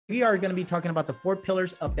We are going to be talking about the 4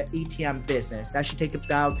 pillars of the ATM business. That should take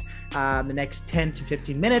about the next 10 to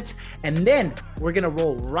 15 minutes. And then we're going to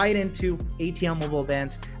roll right into ATM mobile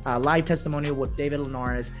events, live testimonial with David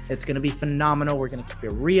Linares. It's going to be phenomenal. We're going to keep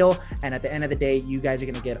it real. And at the end of the day, you guys are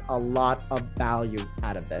going to get a lot of value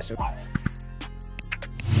out of this.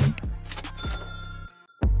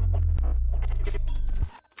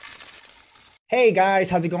 Hey guys,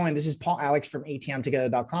 how's it going? This is Paul Alex from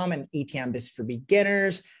ATMtogether.com and ATM Business for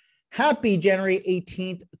Beginners. Happy January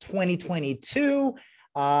 18th, 2022.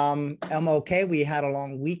 I'm okay. We had a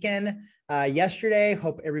long weekend yesterday.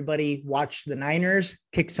 Hope everybody watched the Niners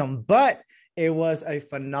kick some butt. It was a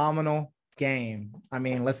phenomenal game. I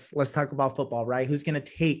mean, let's talk about football, right? Who's going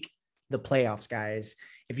to take the playoffs, guys?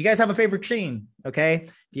 If you guys have a favorite team, okay?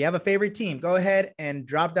 If you have a favorite team, go ahead and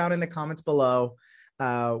drop down in the comments below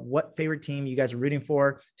what favorite team you guys are rooting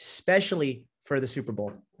for, especially for the Super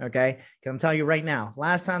Bowl, okay? Because I'm telling you right now,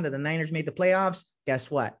 last time that the Niners made the playoffs, guess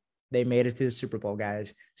what? They made it to the Super Bowl,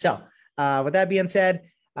 guys. So with that being said,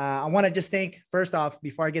 I want to just thank, first off,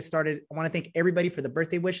 before I get started, I want to thank everybody for the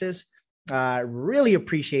birthday wishes. Really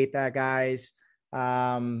appreciate that, guys.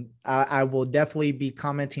 I will definitely be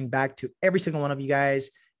commenting back to every single one of you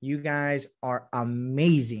guys. You guys are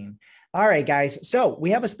amazing. All right, guys. So we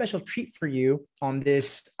have a special treat for you on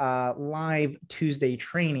this live Tuesday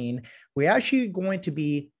training. We're actually going to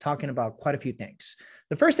be talking about quite a few things.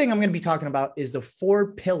 The first thing I'm going to be talking about is the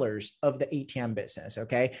 4 pillars of the ATM business.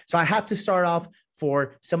 Okay. So I have to start off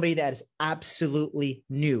for somebody that is absolutely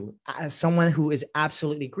new, as someone who is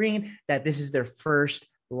absolutely green, that this is their first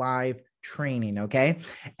live training. Okay.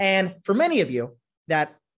 And for many of you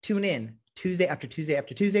that tune in Tuesday after Tuesday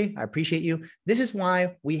after Tuesday, I appreciate you. This is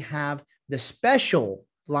why we have the special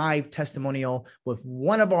live testimonial with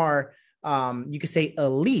one of our, you could say,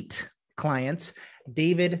 elite clients,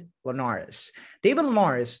 David Linares. David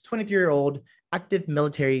Linares, 23-year-old active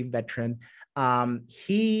military veteran.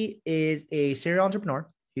 He is a serial entrepreneur.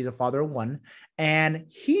 He's a father of 1, and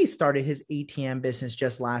he started his ATM business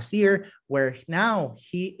just last year, where now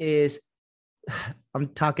he is, I'm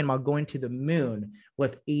talking about going to the moon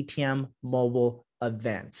with ATM mobile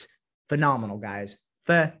events. Phenomenal, guys.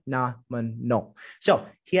 Phenomenal. So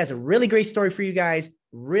he has a really great story for you guys.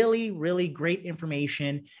 Really, really great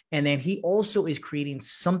information. And then he also is creating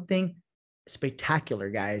something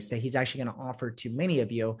spectacular, guys, that he's actually going to offer to many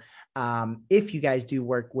of you. If you guys do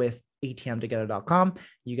work with ATMtogether.com,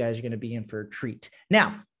 you guys are going to be in for a treat.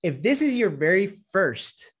 Now, if this is your very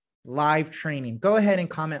first live training, go ahead and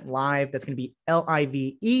comment live. That's going to be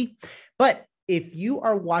LIVE. But if you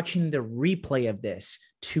are watching the replay of this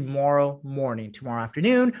tomorrow morning, tomorrow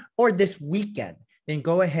afternoon, or this weekend, then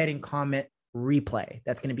go ahead and comment replay.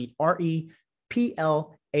 That's going to be REPLAY.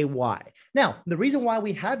 Now, the reason why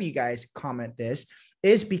we have you guys comment this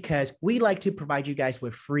is because we like to provide you guys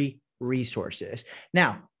with free resources.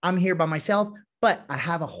 Now, I'm here by myself, but I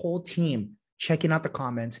have a whole team checking out the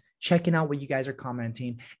comments, checking out what you guys are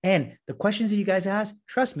commenting. And the questions that you guys ask,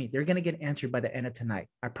 trust me, they're going to get answered by the end of tonight.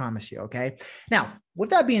 I promise you. Okay. Now,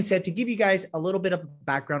 with that being said, to give you guys a little bit of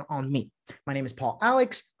background on me, my name is Paul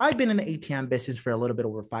Alex. I've been in the ATM business for a little bit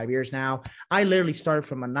over 5 years now. I literally started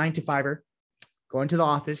from a 9-to-5er, going to the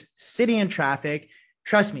office, sitting in traffic.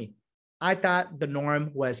 Trust me, I thought the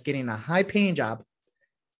norm was getting a high paying job,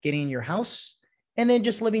 getting in your house, and then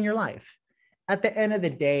just living your life. At the end of the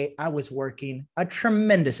day, I was working a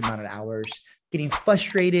tremendous amount of hours, getting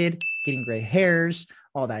frustrated, getting gray hairs,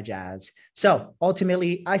 all that jazz. So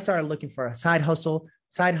ultimately, I started looking for a side hustle.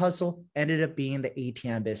 Side hustle ended up being the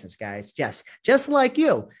ATM business, guys. Yes, just like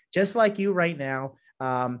you right now,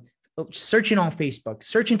 searching on Facebook,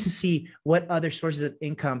 searching to see what other sources of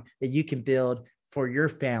income that you can build for your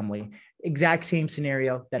family. Exact same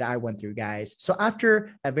scenario that I went through, guys. So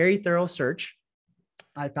after a very thorough search,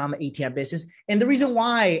 I found the ATM business. And the reason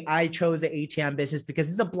why I chose the ATM business,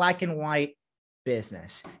 because it's a black and white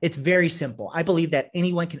business. It's very simple. I believe that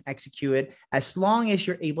anyone can execute it as long as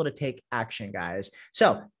you're able to take action, guys.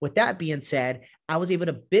 So with that being said, I was able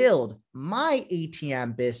to build my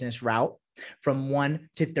ATM business route from 1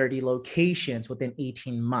 to 30 locations within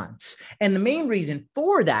 18 months. And the main reason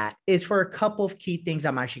for that is for a couple of key things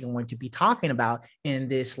I'm actually going to be talking about in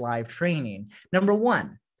this live training. Number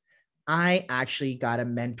 1, I actually got a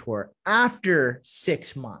mentor after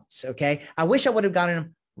 6 months. Okay. I wish I would have gotten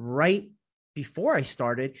him right before I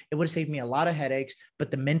started. It would have saved me a lot of headaches, but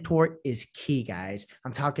the mentor is key, guys.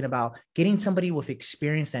 I'm talking about getting somebody with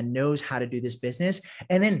experience that knows how to do this business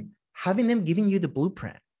and then having them giving you the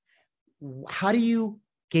blueprint. How do you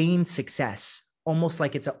gain success? Almost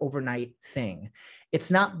like it's an overnight thing.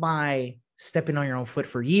 It's not by stepping on your own foot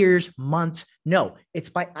for years, months. No, it's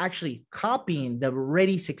by actually copying the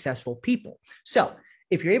already successful people. So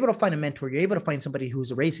if you're able to find a mentor, you're able to find somebody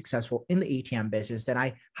who's already successful in the ATM business, then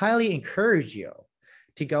I highly encourage you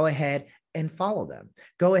to go ahead and follow them.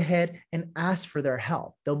 Go ahead and ask for their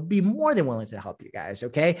help. They'll be more than willing to help you guys.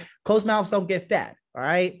 Okay. Closed mouths don't get fed. All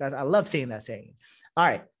right. I love saying that saying. All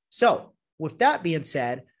right. So with that being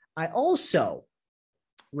said, I also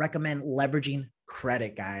recommend leveraging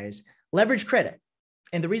credit, guys. Leverage credit.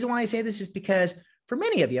 And the reason why I say this is because for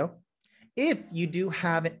many of you, if you do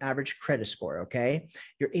have an average credit score, okay,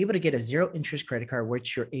 you're able to get a zero interest credit card,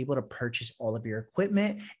 which you're able to purchase all of your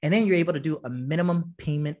equipment. And then you're able to do a minimum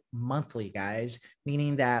payment monthly, guys,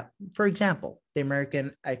 meaning that, for example, the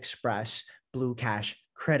American Express Blue Cash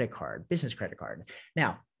credit card, business credit card.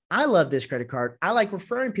 Now, I love this credit card. I like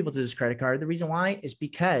referring people to this credit card. The reason why is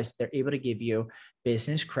because they're able to give you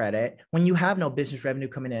business credit when you have no business revenue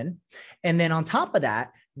coming in. And then on top of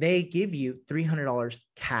that, they give you $300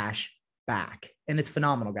 cash back. And it's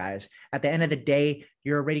phenomenal, guys. At the end of the day,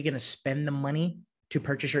 you're already going to spend the money to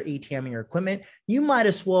purchase your ATM and your equipment. You might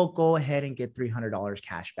as well go ahead and get $300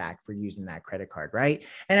 cash back for using that credit card, right?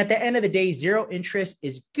 And at the end of the day, zero interest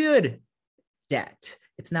is good debt.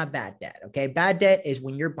 It's not bad debt, okay? Bad debt is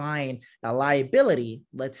when you're buying a liability,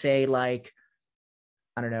 let's say like,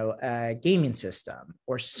 I don't know, a gaming system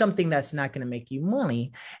or something that's not going to make you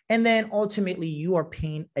money. And then ultimately you are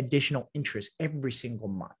paying additional interest every single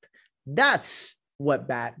month. That's what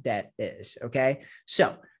bad debt is, okay?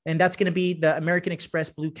 So, and that's going to be the American Express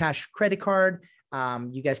Blue Cash credit card.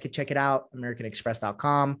 You guys can check it out,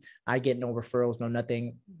 americanexpress.com. I get no referrals, no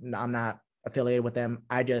nothing. I'm not affiliated with them.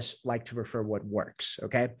 I just like to refer what works,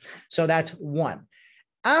 okay? So that's one.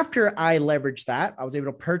 After I leveraged that, I was able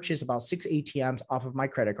to purchase about 6 ATMs off of my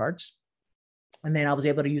credit cards. And then I was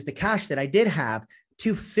able to use the cash that I did have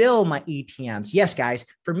to fill my ATMs. Yes, guys,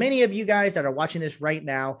 for many of you guys that are watching this right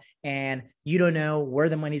now and you don't know where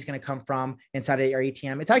the money is going to come from inside of your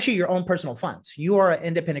ATM, it's actually your own personal funds. You are an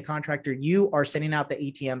independent contractor. You are sending out the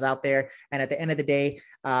ATMs out there. And at the end of the day,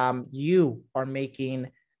 you are making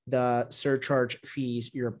the surcharge fees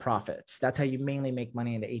your profits. That's how you mainly make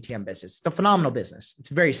money in the ATM business. It's a phenomenal business. It's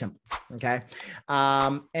very simple. Okay.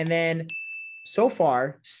 And then so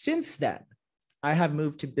far since then, I have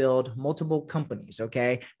moved to build multiple companies,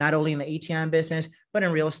 okay? Not only in the ATM business, but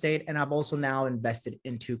in real estate. And I've also now invested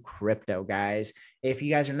into crypto, guys. If you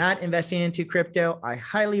guys are not investing into crypto, I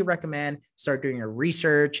highly recommend start doing your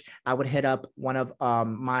research. I would hit up one of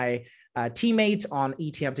my teammates on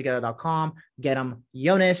atmtogether.com, get him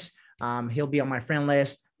Jonas. He'll be on my friend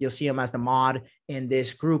list. You'll see him as the mod in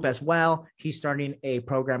this group as well. He's starting a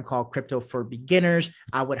program called Crypto for Beginners.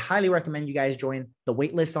 I would highly recommend you guys join the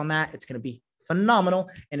wait list on that. It's going to be phenomenal.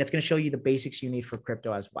 And it's going to show you the basics you need for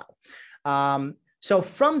crypto as well. So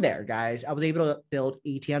from there, guys, I was able to build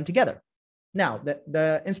ATM Together. Now,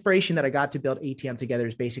 the inspiration that I got to build ATM Together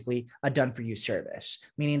is basically a done for you service,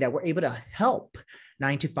 meaning that we're able to help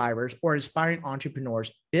 9-to-5ers or aspiring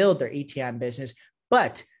entrepreneurs build their ATM business,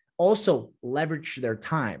 but also leverage their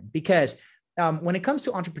time. Because when it comes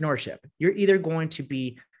to entrepreneurship, you're either going to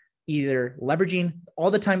be leveraging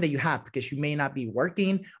all the time that you have because you may not be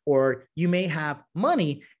working, or you may have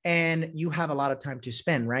money and you have a lot of time to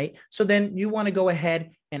spend, right? So then you want to go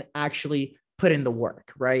ahead and actually put in the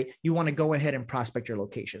work, right? You want to go ahead and prospect your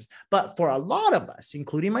locations. But for a lot of us,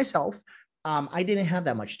 including myself, I didn't have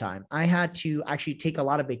that much time. I had to actually take a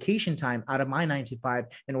lot of vacation time out of my 9-to-5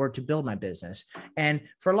 in order to build my business. And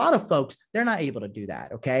for a lot of folks, they're not able to do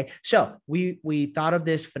that. Okay. So we thought of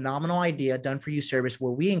this phenomenal idea, done for you service,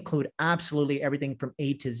 where we include absolutely everything from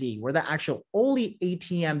A to Z. We're the actual only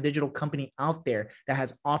ATM digital company out there that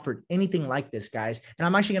has offered anything like this, guys. And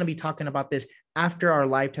I'm actually going to be talking about this after our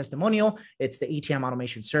live testimonial. It's the ATM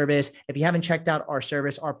automation service. If you haven't checked out our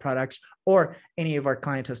service, our products, or any of our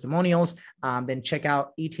client testimonials, then check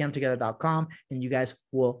out atmtogether.com and you guys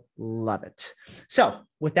will love it. So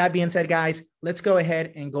with that being said, guys, let's go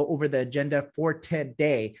ahead and go over the agenda for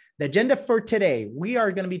today. The agenda for today, we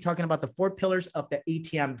are going to be talking about the 4 pillars of the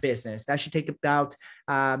ATM business. That should take about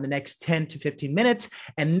the next 10 to 15 minutes.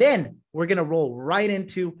 And then we're going to roll right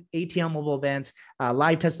into ATM mobile events,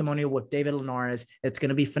 live testimonial with David Linares. It's going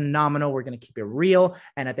to be phenomenal. We're going to keep it real.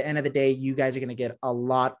 And at the end of the day, you guys are going to get a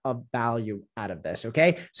lot of value out of this.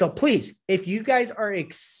 Okay. So please, if you guys are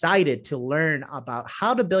excited to learn about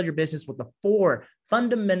how to build your business with the 4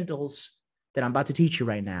 fundamentals that I'm about to teach you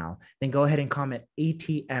right now, then go ahead and comment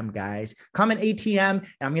ATM, guys. Comment ATM, and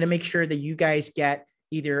I'm going to make sure that you guys get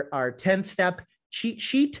either our 10-step cheat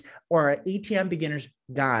sheet or our ATM beginner's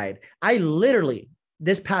guide. I literally,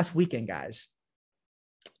 this past weekend, guys,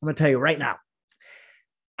 I'm going to tell you right now,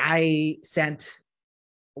 I sent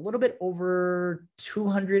a little bit over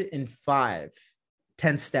 205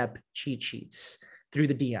 10-step cheat sheets through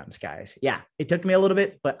the DMs, guys. Yeah, it took me a little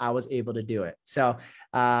bit, but I was able to do it. So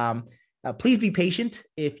please be patient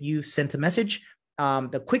if you sent a message.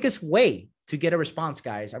 The quickest way to get a response,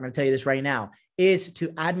 guys, I'm going to tell you this right now, is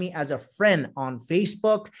to add me as a friend on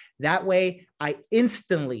Facebook. That way I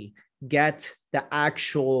instantly get the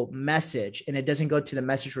actual message and it doesn't go to the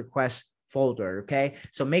message request folder. Okay.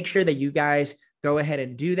 So make sure that you guys go ahead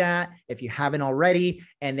and do that if you haven't already.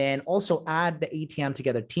 And then also add the ATM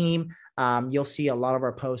Together team. You'll see a lot of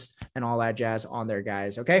our posts and all that jazz on there,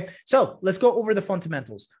 guys. Okay. So let's go over the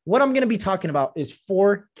fundamentals. What I'm going to be talking about is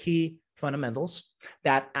 4 key fundamentals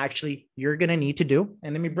that actually you're going to need to do.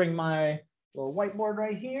 And let me bring my little whiteboard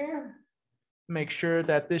right here. Make sure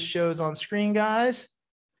that this shows on screen, guys.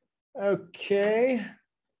 Okay.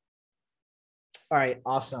 All right.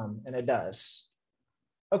 Awesome. And it does.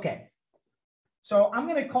 Okay. So I'm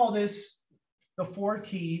going to call this the 4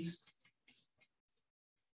 keys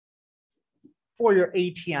for your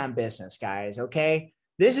ATM business, guys. Okay.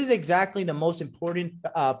 This is exactly the most important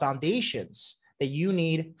foundations that you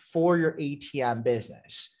need for your ATM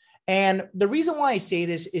business. And the reason why I say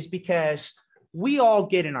this is because we all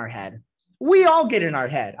get in our head. We all get in our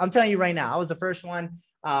head. I'm telling you right now, I was the first one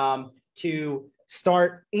to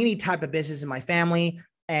start any type of business in my family.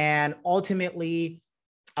 And ultimately,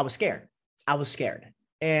 I was scared.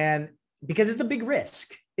 And because it's a big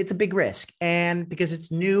risk. It's a big risk. And because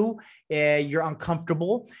it's new, you're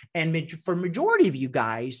uncomfortable. And for majority of you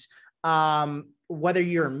guys, whether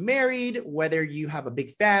you're married, whether you have a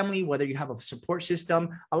big family, whether you have a support system,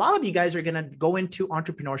 a lot of you guys are going to go into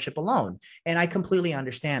entrepreneurship alone. And I completely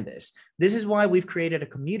understand this. This is why we've created a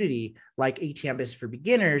community like ATM Business for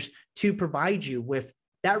Beginners to provide you with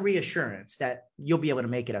that reassurance that you'll be able to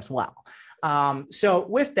make it as well. So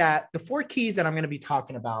with that, the 4 keys that I'm going to be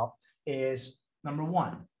talking about is number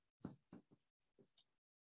 1,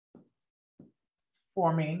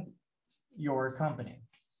 forming your company.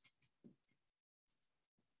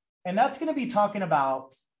 And that's going to be talking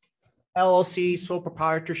about LLC, sole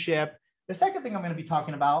proprietorship. The second thing I'm going to be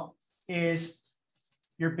talking about is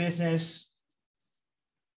your business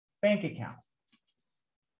bank account.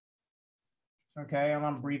 Okay, I'm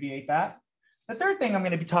going to abbreviate that. The third thing I'm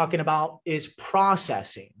going to be talking about is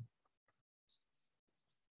processing.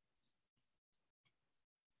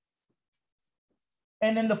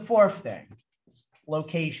 And then the fourth thing,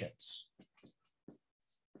 locations.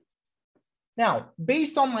 Now,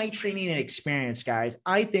 based on my training and experience, guys,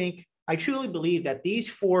 I truly believe that these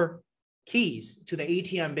 4 keys to the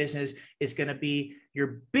ATM business is going to be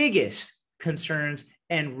your biggest concerns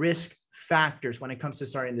and risk factors when it comes to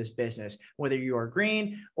starting this business, whether you are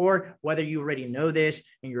green or whether you already know this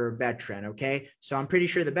and you're a veteran. Okay. So I'm pretty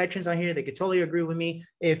sure the veterans on here, they could totally agree with me.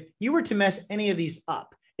 If you were to mess any of these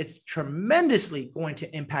up, it's tremendously going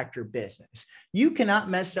to impact your business. You cannot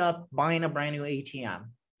mess up buying a brand new ATM.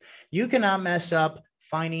 You cannot mess up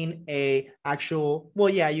finding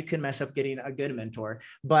you can mess up getting a good mentor,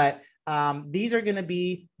 but these are going to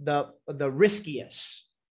be the riskiest,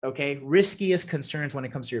 riskiest concerns when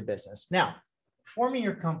it comes to your business. Now, forming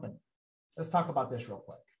your company. Let's talk about this real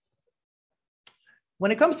quick. When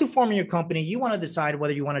it comes to forming your company, you want to decide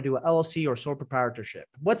whether you want to do an LLC or sole proprietorship.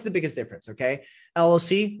 What's the biggest difference? Okay.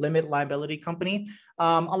 LLC, limited liability company.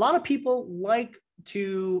 A lot of people like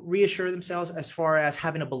to reassure themselves as far as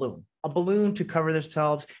having a balloon to cover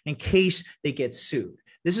themselves in case they get sued.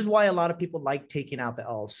 This is why a lot of people like taking out the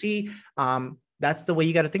LLC. That's the way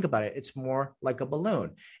you got to think about it. It's more like a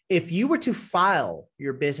balloon. If you were to file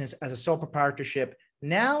your business as a sole proprietorship,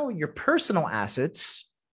 now your personal assets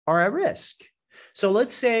are at risk. So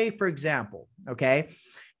let's say, for example,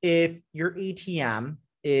 if your ATM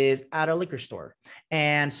is at a liquor store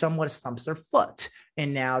and someone stumps their foot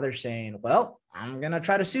and now they're saying, well, I'm going to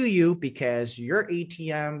try to sue you because your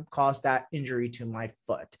ATM caused that injury to my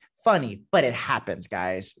foot. Funny, but it happens,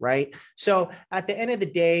 guys, right? So at the end of the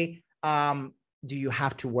day, do you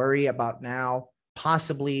have to worry about now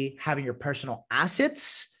possibly having your personal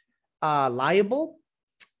assets liable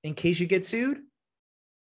in case you get sued?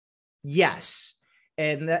 Yes.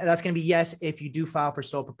 And that's going to be yes if you do file for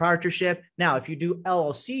sole proprietorship. Now, if you do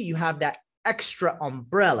LLC, you have that extra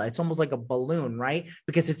umbrella. It's almost like a balloon, right?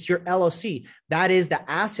 Because it's your LLC. That is the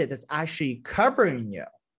asset that's actually covering you,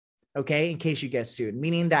 in case you get sued,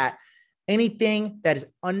 meaning that anything that is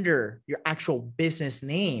under your actual business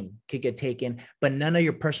name could get taken, but none of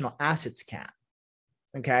your personal assets can.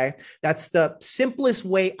 Okay. That's the simplest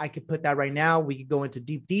way I could put that right now. We could go into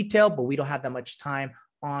deep detail, but we don't have that much time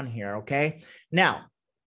on here. Okay. Now,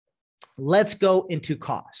 let's go into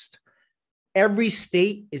cost. Every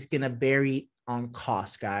state is going to vary on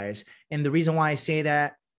cost, guys. And the reason why I say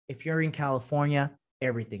that, if you're in California,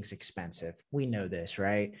 everything's expensive. We know this,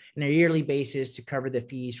 right? On a yearly basis, to cover the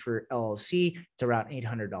fees for LLC, it's around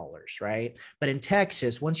 $800, right? But in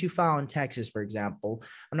Texas, once you file in Texas, for example,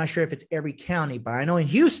 I'm not sure if it's every county, but I know in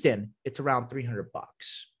Houston, it's around $300.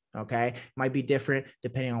 Okay. Might be different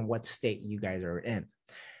depending on what state you guys are in.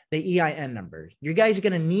 The EIN number. You guys are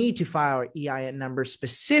going to need to file an EIN number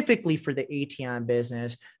specifically for the ATM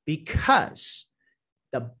business because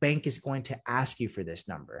the bank is going to ask you for this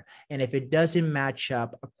number. And if it doesn't match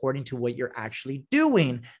up according to what you're actually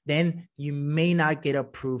doing, then you may not get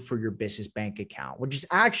approved for your business bank account, which is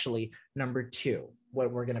actually number 2,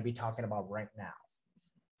 what we're going to be talking about right now.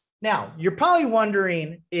 Now, you're probably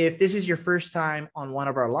wondering if this is your first time on one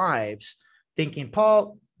of our lives, thinking,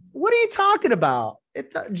 Paul, what are you talking about?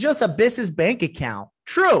 It's just a business bank account.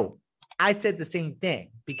 True. I said the same thing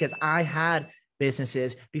because I had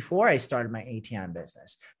businesses before I started my ATM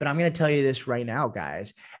business. But I'm going to tell you this right now,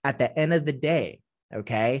 guys. At the end of the day,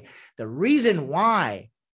 okay, the reason why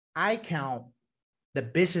I count the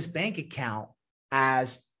business bank account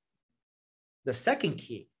as the second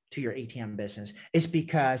key to your ATM business is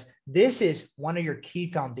because this is one of your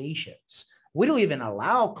key foundations. We don't even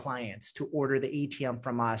allow clients to order the ATM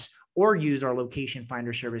from us or use our location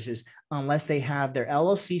finder services unless they have their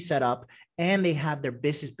LLC set up and they have their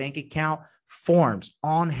business bank account forms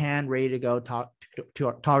on hand, ready to go talk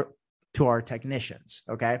to our technicians.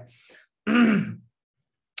 Okay. All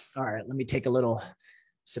right. Let me take a little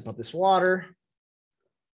sip of this water.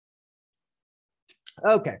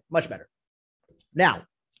 Okay. Much better. Now,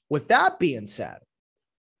 with that being said,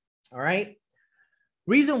 all right,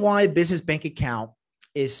 reason why business bank account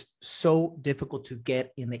is so difficult to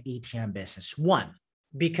get in the ATM business. One,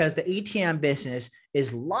 because the ATM business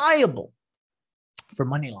is liable for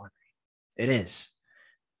money laundering. It is.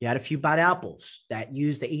 You had a few bad apples that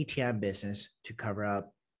use the ATM business to cover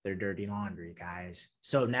up their dirty laundry, guys.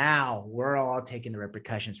 So now we're all taking the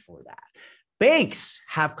repercussions for that. Banks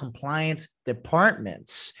have compliance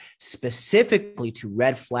departments specifically to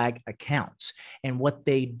red flag accounts. And what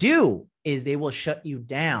they do is they will shut you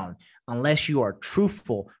down unless you are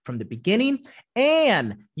truthful from the beginning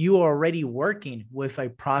and you are already working with a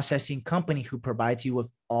processing company who provides you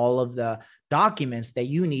with all of the documents that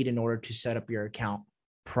you need in order to set up your account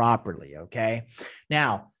properly. Okay.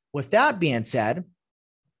 Now, with that being said,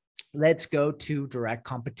 let's go to direct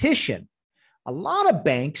competition. A lot of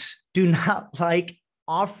banks do not like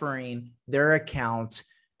offering their accounts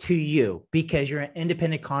to you because you're an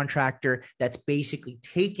independent contractor that's basically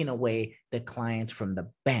taking away the clients from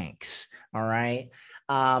the banks. All right.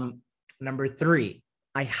 Number 3,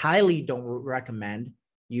 I highly don't recommend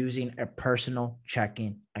using a personal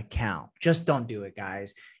checking account. Just don't do it,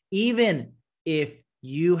 guys. Even if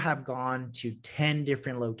you have gone to 10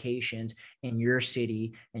 different locations in your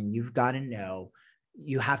city and you've got to know,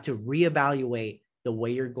 you have to reevaluate the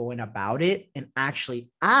way you're going about it and actually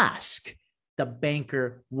ask the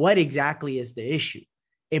banker what exactly is the issue.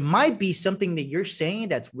 It might be something that you're saying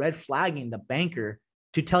that's red flagging the banker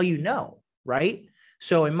to tell you no, right?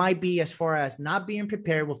 So it might be as far as not being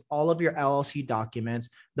prepared with all of your LLC documents,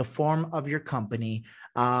 the form of your company,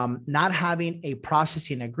 not having a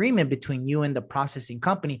processing agreement between you and the processing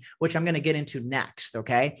company, which I'm going to get into next,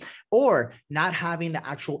 okay? Or not having the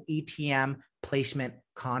actual ATM placement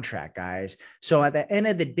contract, guys. So at the end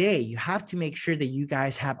of the day, you have to make sure that you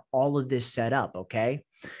guys have all of this set up, okay?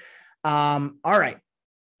 All right.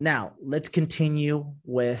 Now, let's continue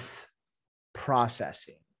with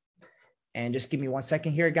processing. And just give me 1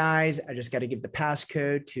 second here, guys. I just got to give the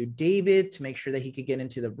passcode to David to make sure that he could get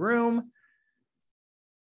into the room.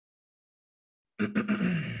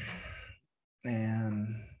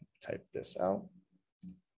 And type this out.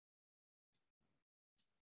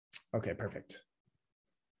 Okay, perfect.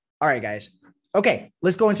 All right, guys. Okay,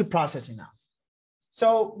 let's go into processing now.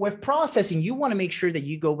 So with processing, you want to make sure that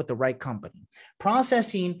you go with the right company.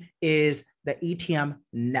 Processing is the ATM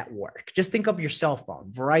network. Just think of your cell phone,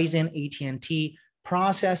 Verizon, AT&T.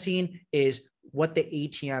 Processing is what the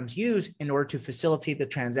ATMs use in order to facilitate the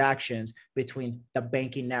transactions between the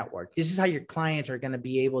banking network. This is how your clients are going to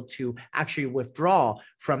be able to actually withdraw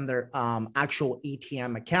from their actual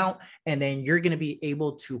ATM account. And then you're going to be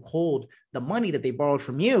able to hold the money that they borrowed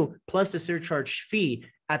from you, plus the surcharge fee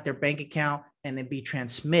at their bank account, and then be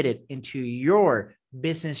transmitted into your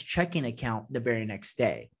business checking account the very next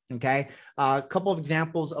day. Okay. A couple of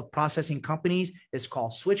examples of processing companies is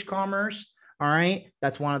called Switch Commerce. All right.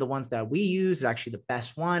 That's one of the ones that we use. It's actually the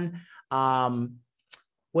best one.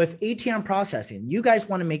 with ATM processing, you guys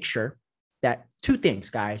want to make sure that two things,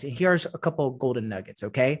 guys, and here's a couple of golden nuggets,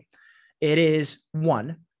 okay? It is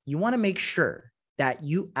one, you want to make sure that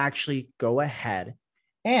you actually go ahead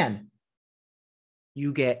and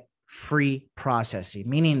you get free processing,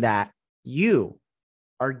 meaning that you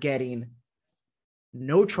are getting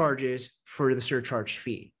no charges for the surcharge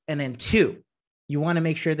fee. And then two, you want to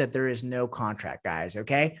make sure that there is no contract, guys,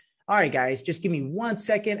 okay? All right, guys, just give me 1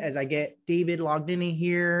 second as I get David logged in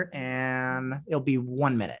here, and it'll be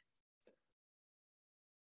 1 minute.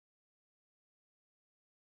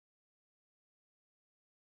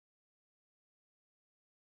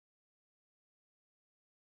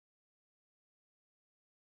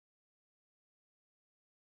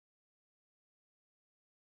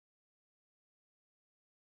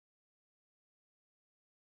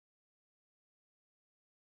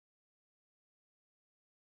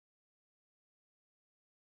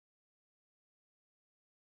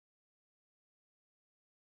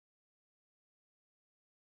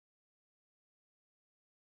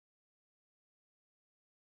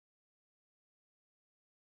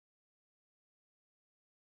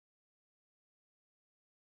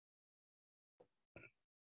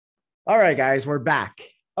 All right, guys, we're back.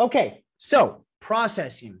 Okay, so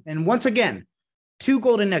processing. And once again, two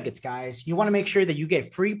golden nuggets, guys. You want to make sure that you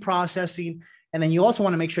get free processing, and then you also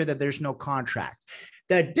want to make sure that there's no contract.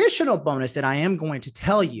 The additional bonus that I am going to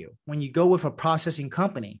tell you when you go with a processing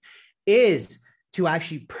company is to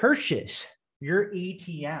actually purchase your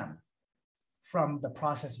ATM from the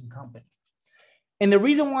processing company. And the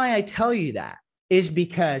reason why I tell you that is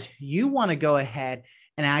because you want to go ahead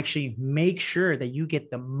and actually make sure that you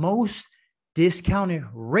get the most discounted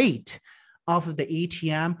rate off of the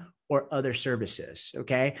ATM or other services,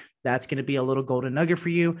 okay? That's going to be a little golden nugget for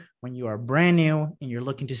you when you are brand new and you're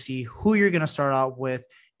looking to see who you're going to start out with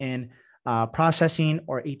in processing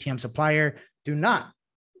or ATM supplier. Do not,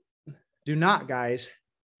 guys,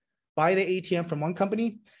 buy the ATM from one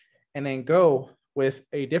company and then go with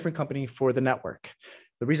a different company for the network.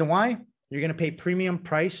 The reason why, you're going to pay premium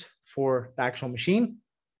price for the actual machine,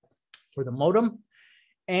 for the modem,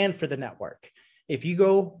 and for the network. If you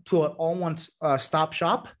go to an all-one-stop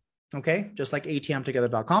shop, okay, just like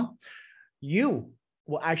ATMtogether.com, you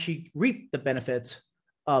will actually reap the benefits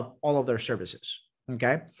of all of their services,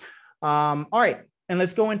 okay? All right, and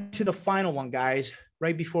let's go into the final one, guys,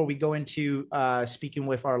 right before we go into speaking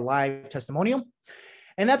with our live testimonial.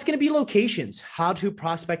 And that's going to be locations, how to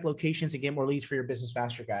prospect locations and get more leads for your business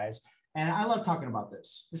faster, guys. And I love talking about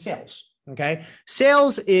this, the sales, okay?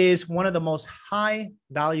 Sales is one of the most high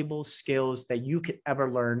valuable skills that you could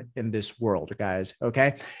ever learn in this world, guys,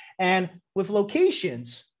 okay? And with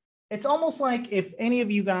locations, it's almost like if any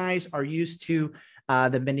of you guys are used to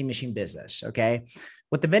the vending machine business, okay?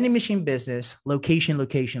 With the vending machine business, location,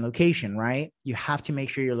 right? You have to make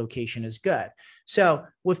sure your location is good. So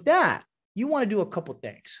with that, you want to do a couple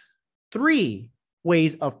things. 3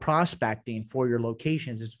 ways of prospecting for your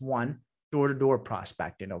locations is 1, door-to-door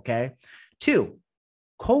prospecting, okay? 2,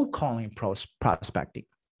 cold calling prospecting.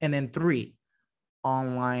 And then 3,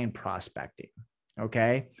 online prospecting,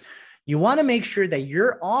 okay? You want to make sure that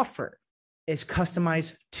your offer is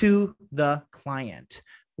customized to the client.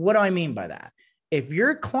 What do I mean by that? If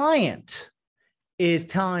your client is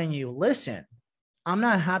telling you, listen, I'm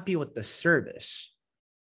not happy with the service,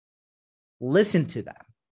 listen to them.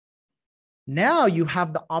 Now you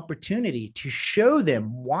have the opportunity to show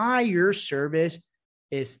them why your service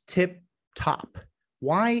is tip top,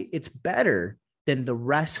 why it's better than the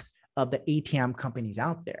rest of the ATM companies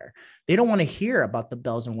out there. They don't want to hear about the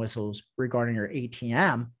bells and whistles regarding your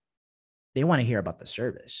ATM. They want to hear about the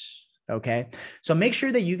service. Okay. So make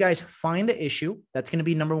sure that you guys find the issue. That's going to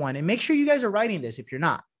be number 1. And make sure you guys are writing this. If you're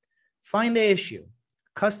not, find the issue,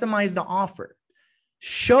 customize the offer,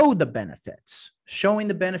 show the benefits. Showing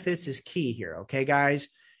the benefits is key here. Okay, guys.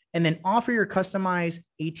 And then offer your customized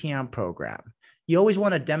ATM program. You always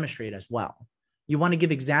want to demonstrate as well. You want to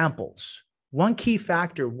give examples. One key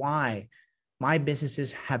factor why my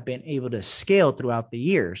businesses have been able to scale throughout the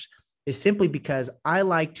years is simply because I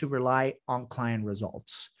like to rely on client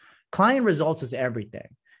results. Client results is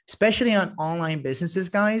everything, especially on online businesses,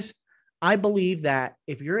 guys. I believe that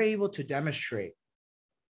if you're able to demonstrate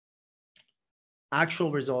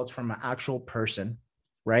actual results from an actual person,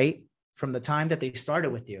 right? From the time that they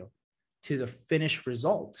started with you to the finished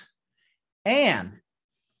result, and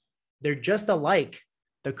they're just alike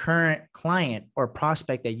the current client or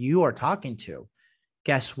prospect that you are talking to,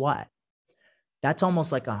 guess what? That's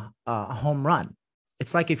almost like a home run.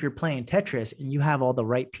 It's like if you're playing Tetris and you have all the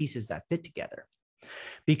right pieces that fit together,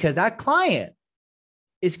 because that client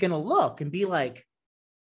is going to look and be like,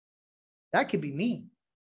 That could be me.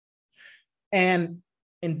 And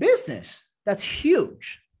in business, that's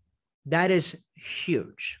huge. That is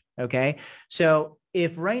huge. Okay. So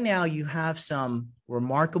if right now you have some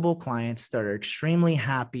remarkable clients that are extremely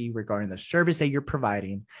happy regarding the service that you're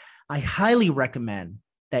providing, I highly recommend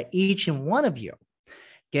that each and one of you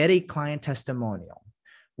get a client testimonial,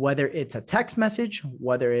 whether it's a text message,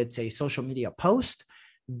 whether it's a social media post.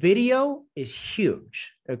 Video is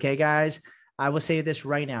huge. Okay, guys. I will say this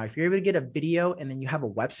right now. If you're able to get a video and then you have a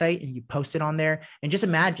website and you post it on there, and just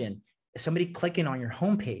imagine somebody clicking on your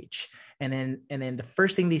homepage, and then the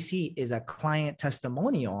first thing they see is a client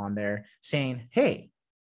testimonial on there saying, hey,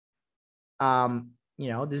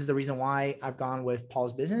 this is the reason why I've gone with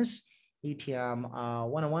Paul's Business, ATM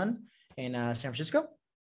 101 in San Francisco,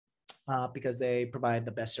 because they provide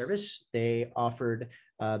the best service. They offered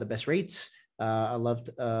the best rates. I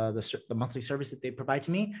loved the monthly service that they provide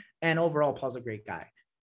to me. And overall, Paul's a great guy.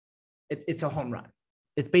 It's a home run.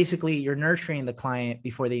 It's basically you're nurturing the client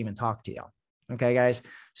before they even talk to you. Okay, guys.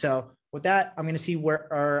 So with that, I'm going to see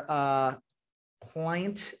where our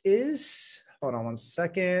client is. Hold on one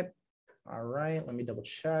second. All right. Let me double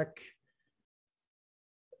check.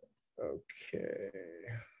 Okay.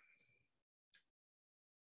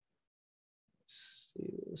 Let's see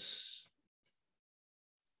this.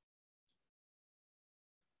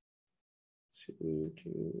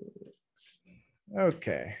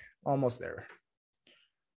 Okay, almost there.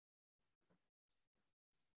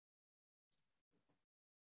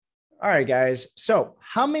 All right, guys. So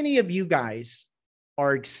how many of you guys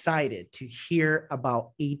are excited to hear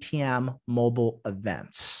about ATM mobile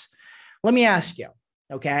events? Let me ask you,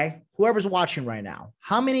 okay, whoever's watching right now,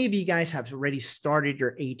 how many of you guys have already started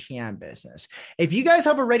your ATM business? If you guys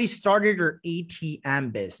have already started your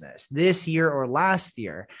ATM business this year or last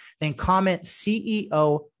year, then comment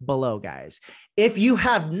CEO below, guys. If you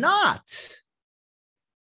have not,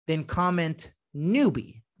 then comment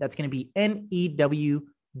newbie. That's going to be NEWBIE,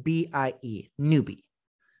 newbie.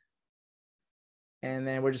 And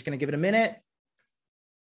then we're just going to give it a minute.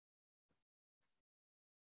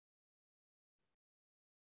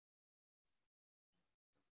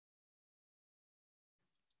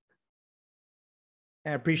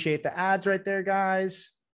 I appreciate the ads right there, guys.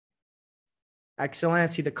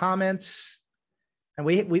 Excellent. See the comments. And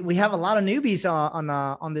we have a lot of newbies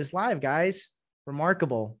on this live, guys.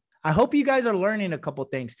 Remarkable. I hope you guys are learning a couple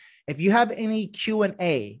things. If you have any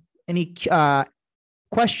Q&A, any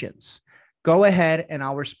questions, go ahead and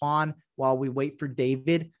I'll respond while we wait for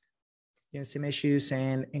David. Some issues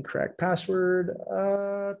saying incorrect password.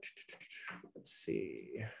 Let's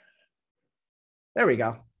see. There we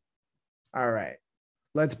go. All right.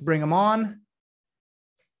 Let's bring them on.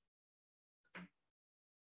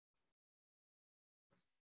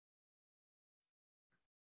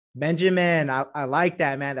 Benjamin, I like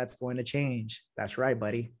that, man. That's going to change. That's right,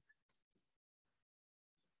 buddy.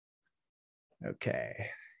 Okay,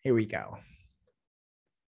 here we go.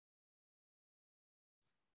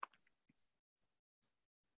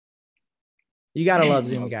 You got to love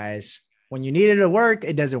Zoom, guys. When you need it to work,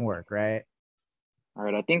 it doesn't work, right? All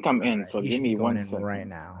right, I think I'm in. Right, so give me 1 second. Right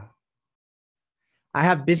now. I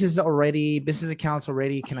have business accounts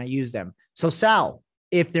already. Can I use them? So Sal,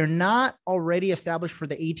 if they're not already established for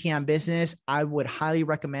the ATM business, I would highly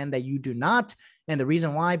recommend that you do not. And the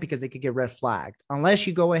reason why, because they could get red flagged. Unless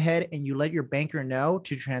you go ahead and you let your banker know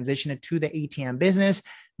to transition it to the ATM business,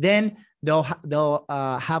 then they'll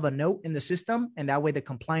have a note in the system. And that way the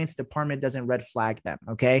compliance department doesn't red flag them.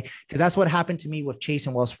 Okay. Because that's what happened to me with Chase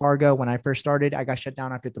and Wells Fargo. When I first started, I got shut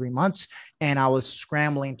down after 3 months and I was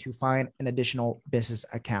scrambling to find an additional business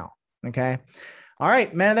account. Okay. All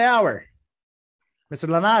right. Man of the hour, Mr.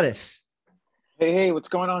 Linares. Hey, what's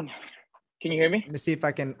going on? Can you hear me? Let me see if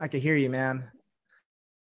I can hear you, man.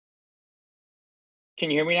 Can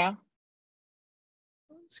you hear me now?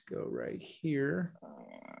 Let's go right here.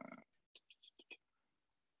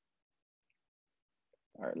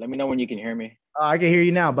 All right, let me know when you can hear me. I can hear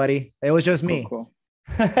you now, buddy. It was just me. Cool.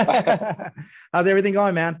 How's everything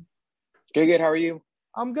going, man? Good. How are you?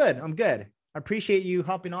 I'm good. I appreciate you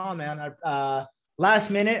hopping on, man. Last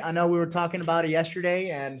minute, I know we were talking about it yesterday,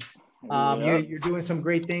 and you're doing some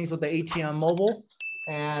great things with the ATM mobile.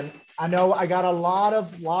 And I know I got a lot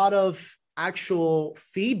of actual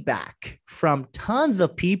feedback from tons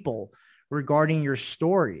of people regarding your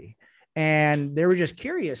story. And they were just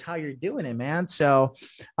curious how you're doing it, man. So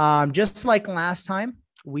just like last time,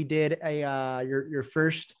 we did your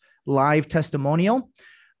first live testimonial.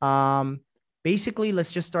 Basically,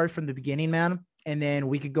 let's just start from the beginning, man. And then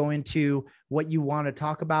we could go into what you want to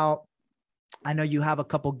talk about. I know you have a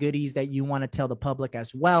couple goodies that you want to tell the public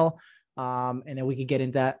as well. And then we could get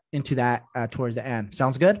into that towards the end.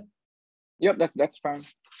 Sounds good? Yep, that's fine.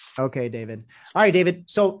 Okay, David. All right, David.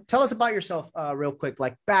 So tell us about yourself real quick,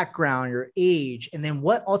 like background, your age, and then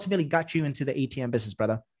what ultimately got you into the ATM business,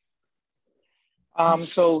 brother?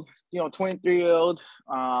 So 23-year-old,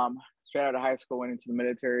 straight out of high school, went into the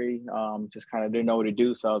military. Just kind of didn't know what to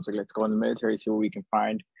do, so I was like, let's go in the military, see what we can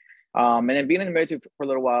find. And then being in the military for a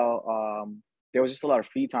little while, there was just a lot of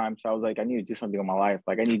free time, so I was like, I need to do something with my life.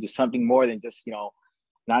 Like, I need to do something more than just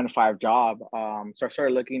 9-to-5 job. So I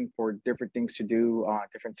started looking for different things to do,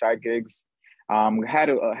 different side gigs. Had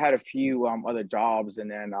a few other jobs,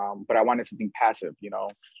 and then but I wanted something passive. You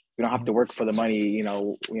don't have to work for the money.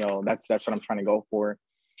 That's what I'm trying to go for.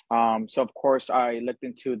 So of course I looked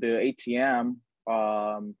into the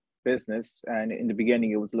ATM business, and in the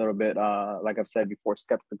beginning it was a little bit like I've said before,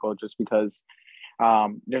 skeptical, just because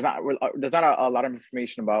there's not a lot of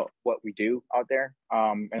information about what we do out there,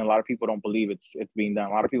 and a lot of people don't believe it's being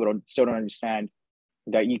done. A lot of people still don't understand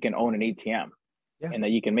that you can own an ATM, and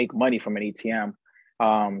that you can make money from an ATM,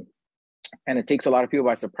 and it takes a lot of people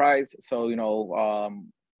by surprise. So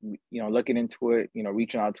looking into it,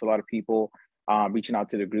 reaching out to a lot of people, reaching out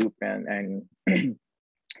to the group, and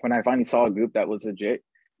when I finally saw a group that was legit,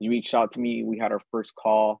 you reached out to me. We had our first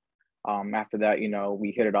call. After that,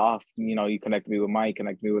 we hit it off. You connected me with Mike,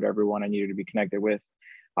 connected me with everyone I needed to be connected with.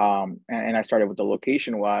 And I started with the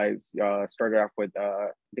location wise. Started off with I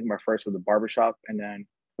think my first was a barbershop, and then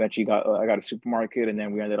eventually I got a supermarket, and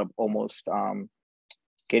then we ended up almost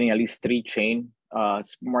getting at least 3 chain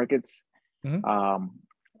supermarkets. Mm-hmm.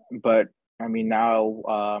 But I mean,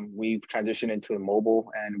 now we've transitioned into the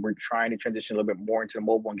mobile, and we're trying to transition a little bit more into the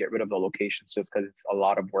mobile and get rid of the locations, just because it's a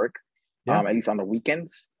lot of work. At least on the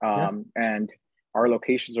weekends. And our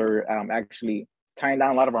locations are actually tying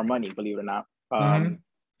down a lot of our money, believe it or not.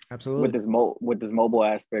 Absolutely. With this mobile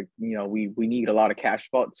aspect, we need a lot of cash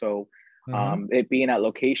flow. So it being at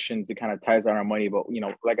locations, it kind of ties down our money. But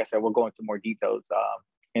like I said, we'll go into more details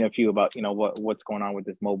in a few about what's going on with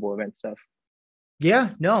this mobile event stuff. Yeah,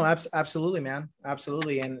 no, absolutely, man.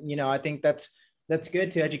 Absolutely. And, I think that's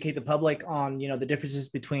good to educate the public on, the differences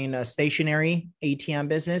between a stationary ATM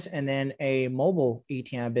business and then a mobile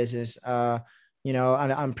ATM business. I'm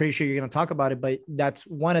pretty sure you're going to talk about it, but that's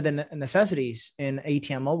one of the necessities in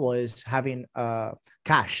ATM mobile is having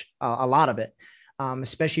cash, a lot of it,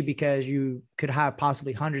 especially because you could have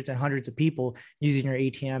possibly hundreds and hundreds of people using your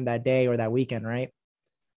ATM that day or that weekend, right?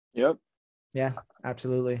 Yep. Yeah,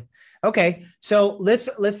 absolutely. Okay. So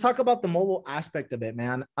let's talk about the mobile aspect of it,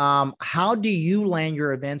 man. How do you land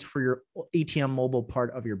your events for your ATM mobile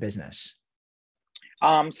part of your business?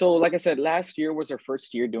 So like I said, last year was our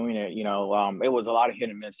first year doing it. It was a lot of hit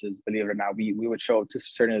and misses, believe it or not. We would show up to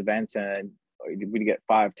certain events and we'd get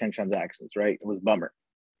 5-10 transactions, right? It was a bummer.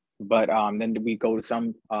 But then we go to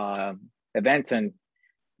some events and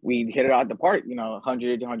we hit it out the park,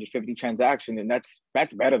 100 to 150 transactions, and that's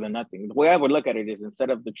better than nothing. The way I would look at it is, instead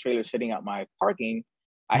of the trailer sitting at my parking,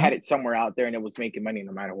 I had it somewhere out there and it was making money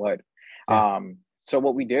no matter what. Yeah. So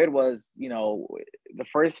what we did was, the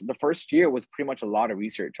first year was pretty much a lot of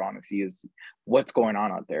research, honestly, is what's going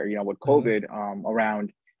on out there. With COVID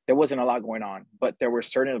around, there wasn't a lot going on, but there were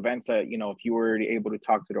certain events that, if you were able to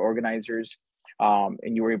talk to the organizers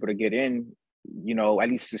and you were able to get in, at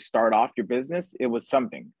least to start off your business, it was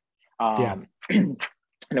something. And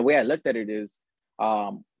the way I looked at it is,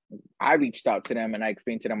 I reached out to them and I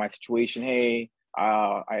explained to them my situation. Hey,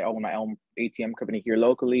 I own my own ATM company here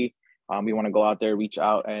locally. We want to go out there, reach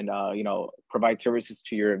out and, provide services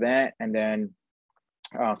to your event. And then,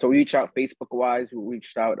 so we reached out Facebook wise, we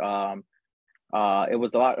reached out, it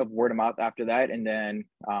was a lot of word of mouth after that. And then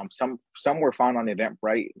some were found on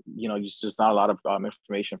Eventbrite, just not a lot of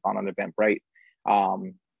information found on Eventbrite.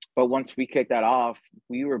 But once we kicked that off,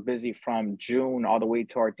 we were busy from June all the way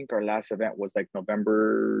to I think our last event was like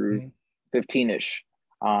November 15-ish.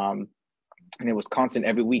 And it was constant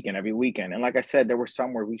every weekend. And like I said, there were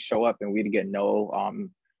some where we show up and we'd get no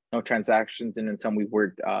transactions. And then some we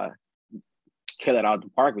would kill it out of the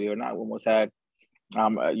park. We almost had,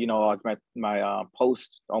 my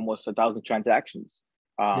post almost 1,000 transactions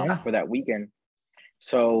for that weekend.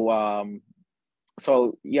 So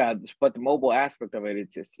yeah, but the mobile aspect of it,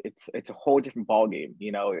 it's a whole different ballgame.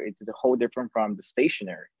 It's a whole different from the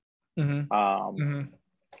stationary.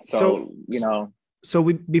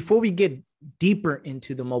 So before we get deeper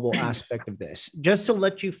into the mobile aspect of this, just to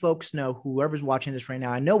let you folks know, whoever's watching this right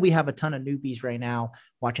now, I know we have a ton of newbies right now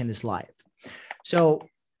watching this live. So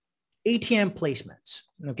ATM placements,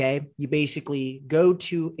 okay? You basically go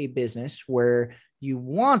to a business where you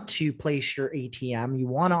want to place your ATM, you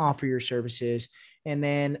want to offer your services, And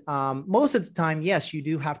then most of the time, yes, you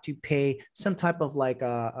do have to pay some type of like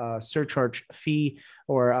a surcharge fee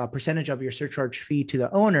or a percentage of your surcharge fee to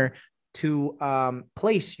the owner to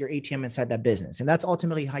place your ATM inside that business. And that's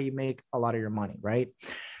ultimately how you make a lot of your money, right?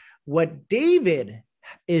 What David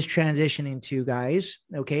is transitioning to, guys,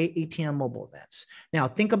 okay, ATM mobile events. Now,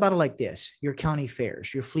 think about it like this: your county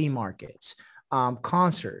fairs, your flea markets,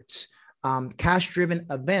 concerts, cash-driven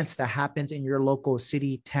events that happens in your local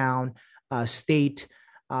city, town, state.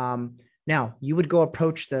 Now, you would go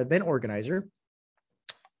approach the event organizer,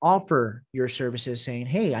 offer your services saying,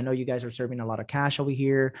 hey, I know you guys are serving a lot of cash over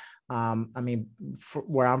here. I mean,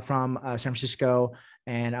 where I'm from, San Francisco,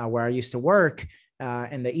 and where I used to work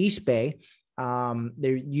in the East Bay,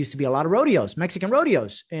 there used to be a lot of rodeos, Mexican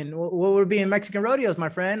rodeos. And what would be in Mexican rodeos, my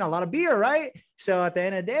friend? A lot of beer, right? So at the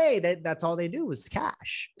end of the day, that's all they do is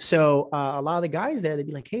cash. So a lot of the guys there, they'd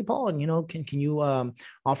be like, hey, Paul, you know, can you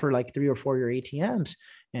offer like 3 or 4 of your ATMs?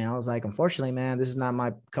 And I was like, unfortunately, man, this is not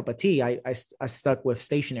my cup of tea. I stuck with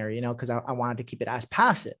stationary, you know, because I wanted to keep it as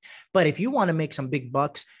passive. But if you want to make some big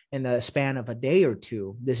bucks in the span of a day or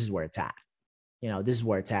two, this is where it's at. You know, this is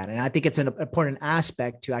where it's at. And I think it's an important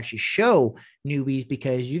aspect to actually show newbies,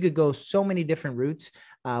 because you could go so many different routes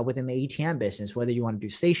within the ATM business, whether you want to do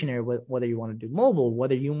stationary, whether you want to do mobile,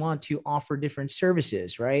 whether you want to offer different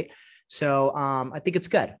services, right? So I think it's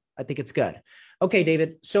good. I think it's good. Okay,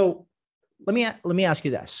 David. So let me ask you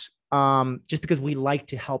this. Just because we like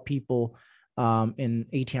to help people in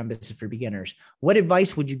ATM business for beginners, what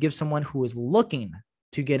advice would you give someone who is looking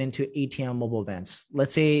to get into ATM mobile events?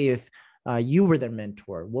 Let's say if you were their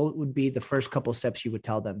mentor, what would be the first couple of steps you would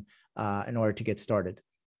tell them in order to get started?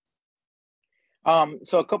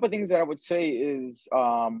 So a couple of things that I would say is,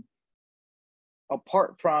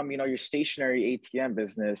 apart from, you know, your stationary ATM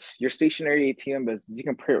business, you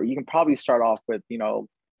can probably start off with, you know,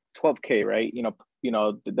 12K, right?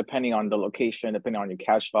 Depending on the location, depending on your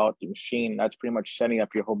cash vault, your machine, that's pretty much setting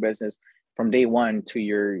up your whole business from day one to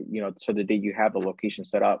to the day you have the location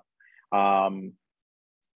set up.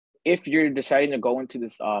 If you're deciding to go into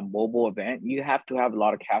this mobile event, you have to have a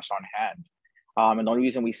lot of cash on hand. And the only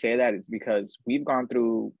reason we say that is because we've gone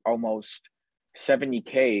through almost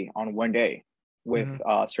 70K on one day with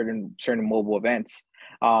certain mobile events.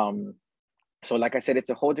 So like I said,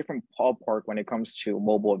 it's a whole different ballpark when it comes to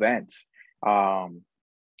mobile events.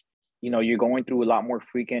 You're going through a lot more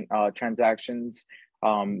frequent transactions.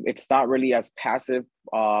 It's not really as passive,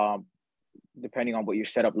 depending on what your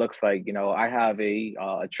setup looks like. You know, I have a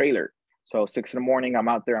trailer. So 6 a.m, I'm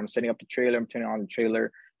out there, I'm setting up the trailer, I'm turning on the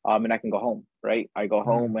trailer, and I can go home, right? I go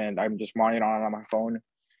home and I'm just monitoring on my phone,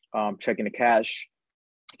 checking the cash.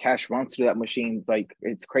 Cash runs through that machine.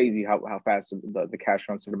 It's crazy how fast the cash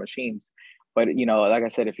runs through the machines. But, you know, like I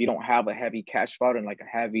said, if you don't have a heavy cash vault and like a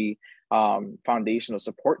heavy foundational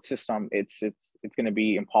support system, it's going to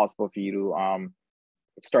be impossible for you to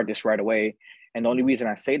start this right away. And the only reason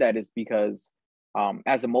I say that is because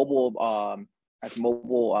as a mobile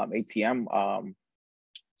ATM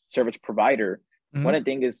service provider, one of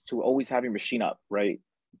the things is to always have your machine up, right?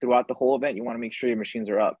 Throughout the whole event, you want to make sure your machines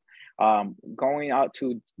are up. Going out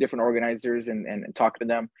to different organizers and talking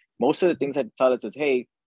to them, most of the things I tell us is, hey,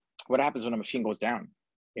 what happens when a machine goes down?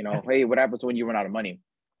 You know, hey, what happens when you run out of money?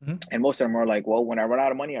 And most of them are like, well, when I run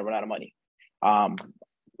out of money, I run out of money.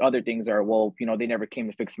 Other things are, well, you know, they never came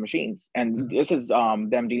to fix the machines. And this is them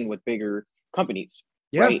dealing with bigger companies.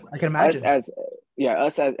 Yeah, right? I can imagine.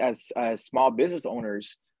 Us as small business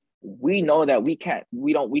owners, we know that we can't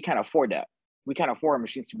afford that. We can't afford our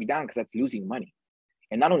machines to be down because that's losing money.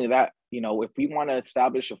 And not only that, you know, if we want to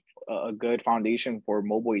establish a good foundation for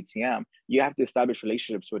mobile ATM, you have to establish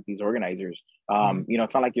relationships with these organizers. You know,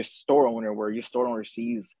 it's not like your store owner where your store owner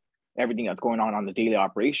sees everything that's going on the daily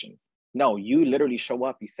operation. No, you literally show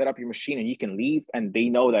up, you set up your machine and you can leave and they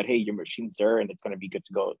know that, hey, your machine's there and it's going to be good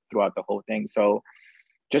to go throughout the whole thing. So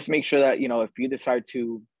just make sure that, you know, if you decide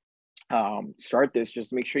to start this,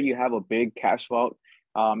 just make sure you have a big cash vault.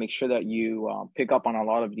 Make sure that you pick up on a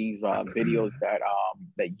lot of these videos that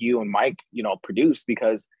you and Mike, you know, produce,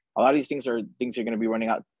 because a lot of these things are things you're going to be running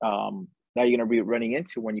out that you're going to be running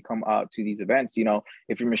into when you come out to these events. You know,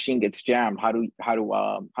 if your machine gets jammed, how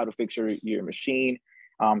to fix your machine.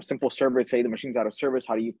 Simple service, say the machine's out of service,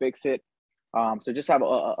 how do you fix it? So just have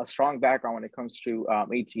a strong background when it comes to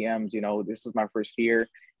ATMs. You know, this is my first year.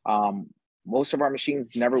 Most of our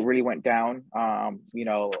machines never really went down. You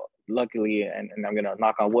know, luckily, and I'm gonna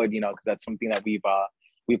knock on wood, you know, because that's something that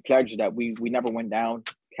we've pledged that we never went down,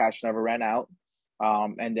 cash never ran out.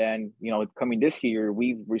 And then, you know, coming this year,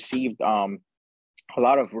 we've received a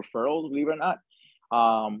lot of referrals, believe it or not,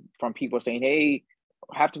 from people saying, hey,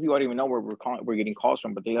 half the people don't even know where we're getting calls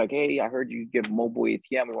from, but they're like, hey, I heard you give mobile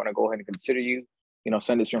ATM. We want to go ahead and consider you,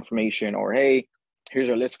 send us your information, or, hey, here's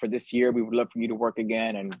our list for this year. We would love for you to work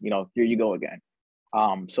again. And, here you go again.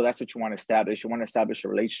 So that's what you want to establish. You want to establish a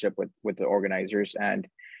relationship with the organizers. And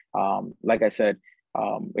like I said,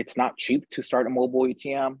 it's not cheap to start a mobile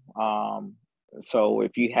ATM. So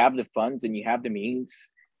if you have the funds and you have the means,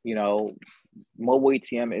 mobile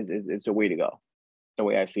ATM is the way to go, the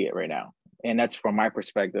way I see it right now. And that's from my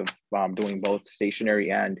perspective, doing both stationary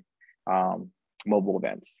and mobile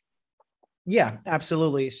events. Yeah,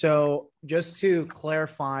 absolutely. So just to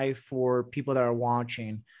clarify for people that are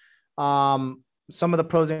watching, some of the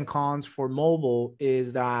pros and cons for mobile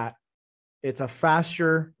is that it's a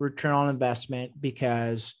faster return on investment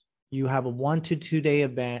because you have a 1 to 2 day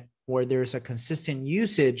event where there's a consistent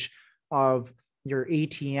usage of your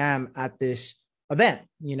ATM at this event,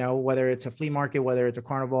 whether it's a flea market, whether it's a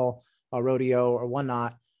carnival, a rodeo, or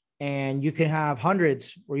whatnot. And you can have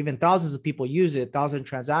hundreds or even thousands of people use it, 1,000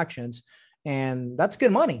 transactions. And that's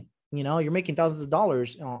good money. You're making thousands of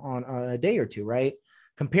dollars on a day or two, right?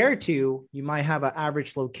 Compared to, you might have an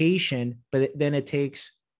average location, but then it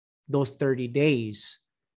takes those 30 days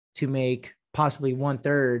to make possibly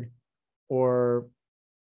 1/3, or,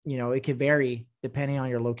 it could vary depending on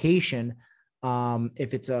your location.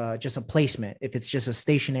 If it's just a placement, if it's just a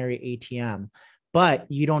stationary ATM, but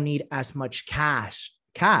you don't need as much cash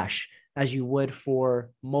as you would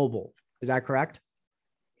for mobile. Is that correct?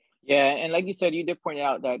 Yeah, and like you said, you did point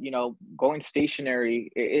out that going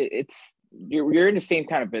stationary, you're in the same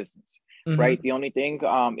kind of business, right? The only thing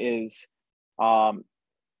is,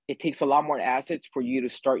 it takes a lot more assets for you to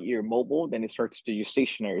start your mobile than it starts to your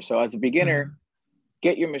stationary. So as a beginner,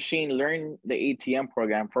 get your machine, learn the ATM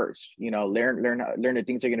program first. Learn the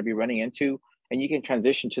things you're going to be running into, and you can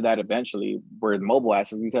transition to that eventually. Where the mobile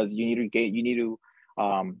asset, because you need to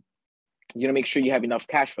make sure you have enough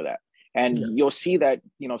cash for that. And you'll see that,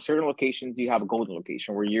 certain locations, you have a golden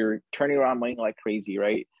location where you're turning around money like crazy,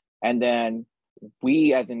 right? And then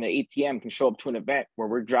we, as in the ATM, can show up to an event where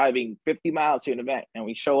we're driving 50 miles to an event, and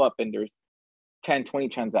we show up and there's 10, 20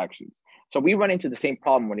 transactions. So we run into the same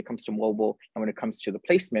problem when it comes to mobile and when it comes to the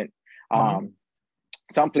placement.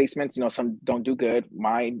 Some placements, some don't do good.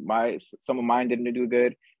 Some of mine didn't do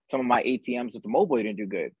good. Some of my ATMs with the mobile didn't do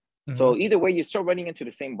good. So either way, you're still running into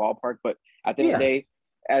the same ballpark. But at the end of the day,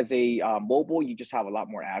 as a mobile, you just have a lot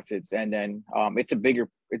more assets, and then it's a bigger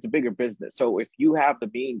business. So if you have the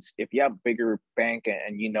means, if you have a bigger bank,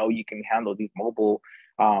 and you can handle these mobile,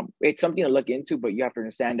 it's something to look into. But you have to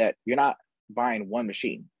understand that you're not buying one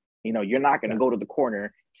machine. You're not going to go to the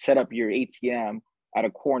corner, set up your ATM at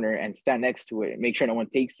a corner, and stand next to it and make sure no one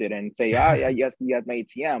takes it and say, yeah, yes, you have my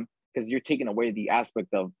ATM, because you're taking away the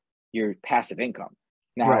aspect of your passive income.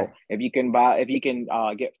 Now, if you can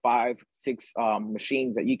get 5, 6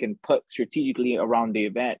 machines that you can put strategically around the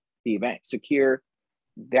event secure,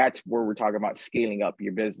 that's where we're talking about scaling up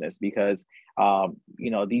your business. Because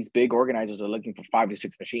these big organizers are looking for 5 to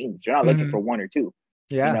 6 machines. They're not looking for 1 or 2.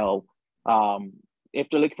 If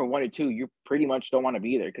they're looking for 1 or 2, you pretty much don't want to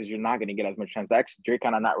be there, because you're not going to get as much transactions. They're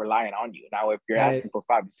kind of not relying on you. Now, if you're asking for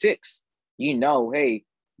 5 to 6, hey,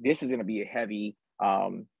 this is going to be a heavy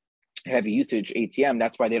usage ATM.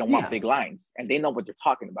 That's why they don't want big lines, and they know what they're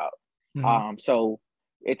talking about. So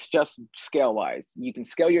it's just scale wise. You can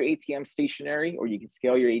scale your ATM stationary, or you can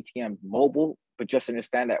scale your ATM mobile, but just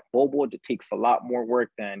understand that mobile, it takes a lot more work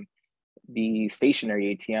than the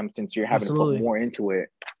stationary ATM, since you're having to put more into it.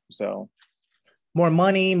 So more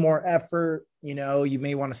money, more effort. You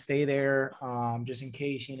may want to stay there just in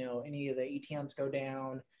case any of the ATMs go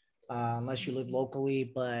down. Unless you live locally,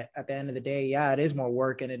 but at the end of the day, it is more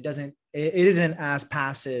work, and it isn't as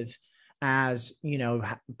passive as,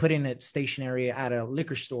 putting it stationary at a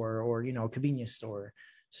liquor store or, a convenience store.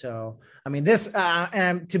 So, I mean,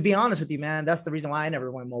 and to be honest with you, man, that's the reason why I never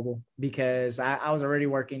went mobile, because I was already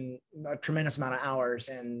working a tremendous amount of hours,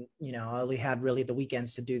 and, I only had really the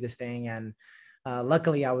weekends to do this thing. And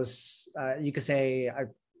luckily I was, you could say I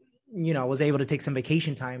was able to take some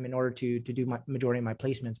vacation time in order to do my majority of my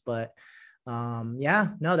placements. But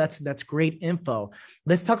that's great info.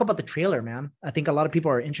 Let's talk about the trailer, man. I think a lot of people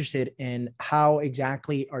are interested in how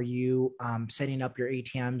exactly are you setting up your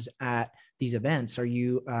ATMs at these events? Are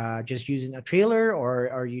you just using a trailer, or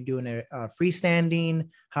are you doing a freestanding?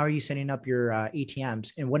 How are you setting up your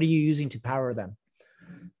ATMs, and what are you using to power them?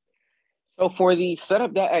 So for the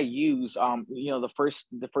setup that I use, the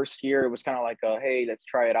first year, it was kind of like hey, let's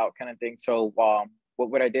try it out kind of thing. So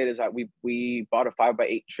what I did is that we bought a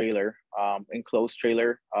 5x8 trailer, enclosed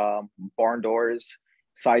trailer, barn doors,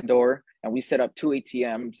 side door, and we set up two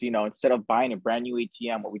ATMs. You know, instead of buying a brand new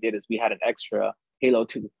ATM, what we did is we had an extra Halo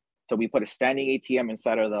 2. So we put a standing ATM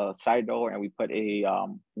inside of the side door, and we put a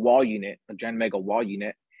wall unit, a Gen Mega wall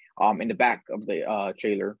unit, in the back of the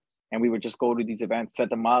trailer. And we would just go to these events, set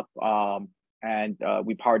them up, and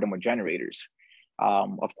we powered them with generators.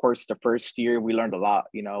 Of course, the first year we learned a lot.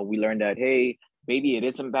 You know, we learned that, hey, maybe it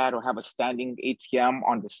isn't bad to have a standing ATM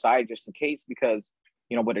on the side just in case, because,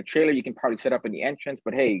 you know, with a trailer, you can probably set up in the entrance,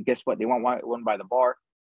 but hey, guess what? They want one by the bar.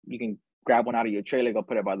 You can grab one out of your trailer, go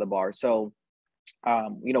put it by the bar. So,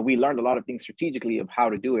 you know, we learned a lot of things strategically of how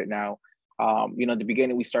to do it. Now, you know, at the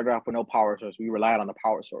beginning, we started off with no power source. We relied on the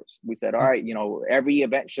power source. We said, all right, you know, every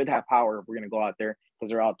event should have power if we're going to go out there because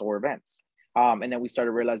they're outdoor events. And then we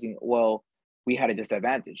started realizing, well, we had a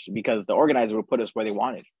disadvantage because the organizer would put us where they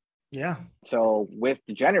wanted. Yeah. So with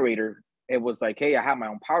the generator, it was like, hey, I have my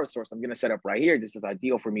own power source. I'm going to set up right here. This is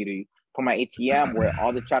ideal for me to put my ATM where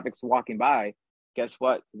all the traffic's walking by. Guess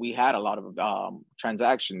what? We had a lot of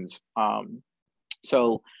transactions.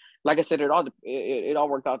 So like I said, it all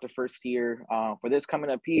worked out the first year. For this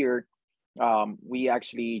coming up here, we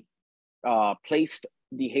actually placed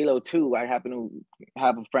the Halo 2. I happen to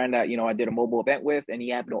have a friend that, you know, I did a mobile event with, and he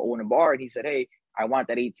happened to own a bar, and he said, hey, I want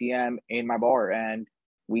that ATM in my bar. And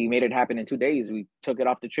we made it happen in 2 days. We took it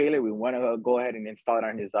off the trailer. We went to go ahead and install it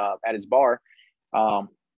on his at his bar.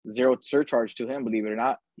 Zero surcharge to him, believe it or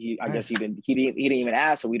not. I guess he didn't even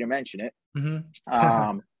ask, so we didn't mention it.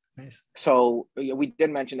 Mm-hmm. Nice. So we did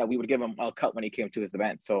mention that we would give him a cut when he came to his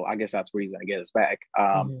event. So I guess that's where he's going to get us back.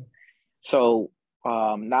 So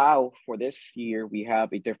now for this year, we have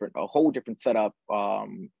a whole different setup.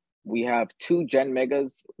 We have two Gen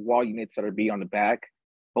Megas wall units that are be on the back,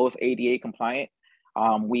 both ADA compliant.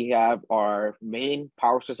 We have our main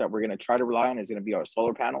power source that we're going to try to rely on is going to be our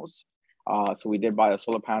solar panels. So we did buy a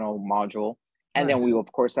solar panel module, and then we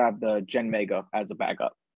of course have the Gen Mega as a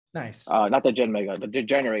backup. Nice. Not the Gen Mega, the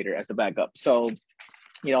generator as a backup. So,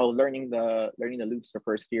 you know, learning the loops the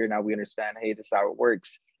first year. Now we understand, hey, this is how it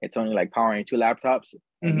works. It's only like powering 2 laptops,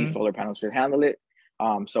 and these solar panels should handle it.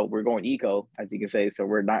 So we're going eco, as you can say. So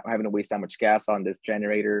we're not having to waste that much gas on this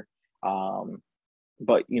generator.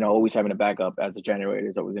 But you know, always having a backup as a generator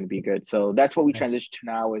is always going to be good. So that's what we transitioned to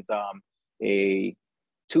now is a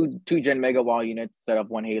two Gen Mega wall units, set up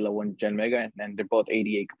one Halo, one Gen Mega, and they're both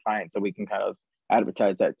ADA compliant. So we can kind of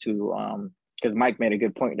advertise that too, because Mike made a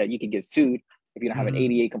good point that you can get sued if you don't have an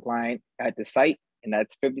ADA compliant at the site, and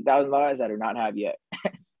that's $50,000 that I do not have yet.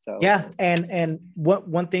 So yeah, and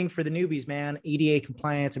one thing for the newbies, man, ADA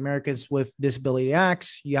compliance, Americans with Disability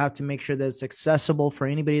Acts, you have to make sure that it's accessible for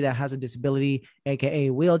anybody that has a disability, aka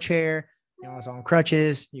wheelchair, you know, it's on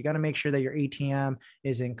crutches. You got to make sure that your ATM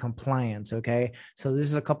is in compliance. Okay. So this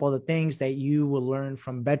is a couple of the things that you will learn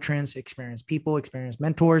from veterans, experienced people, experienced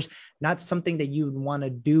mentors, not something that you would want to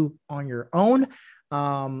do on your own.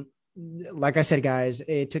 Like I said, guys,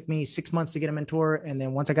 it took me 6 months to get a mentor. And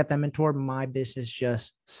then once I got that mentor, my business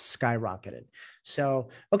just skyrocketed. So,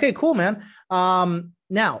 okay, cool, man.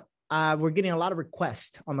 Now, we're getting a lot of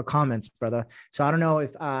requests on the comments, brother. So I don't know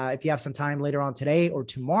if you have some time later on today or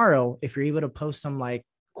tomorrow, if you're able to post some like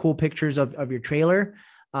cool pictures of your trailer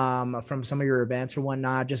from some of your events or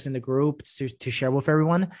whatnot, just in the group to share with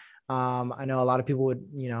everyone. I know a lot of people would,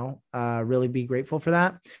 you know, really be grateful for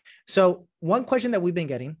that. So one question that we've been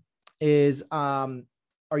getting is, are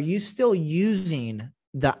you still using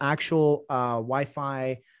the actual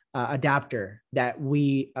Wi-Fi adapter that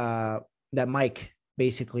that Mike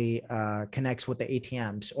basically connects with the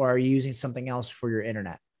ATMs, or are you using something else for your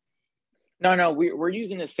internet? No, we're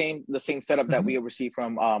using the same setup that we received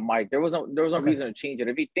from Mike. There was no reason to change it.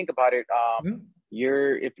 If you think about it,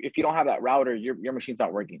 if you don't have that router, your machine's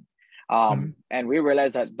not working. And we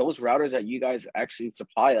realized that those routers that you guys actually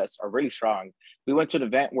supply us are really strong. We went to an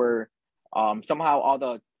event where somehow all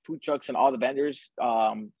the food trucks and all the vendors,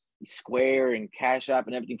 Square and Cash App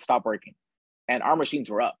and everything stopped working, and our machines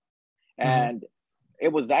were up. And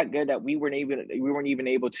it was that good that we weren't even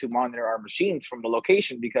able to monitor our machines from the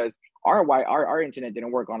location because our internet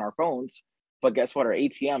didn't work on our phones. But guess what? Our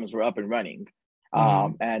ATMs were up and running,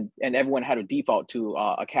 and everyone had a default to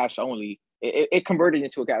a cash only. It converted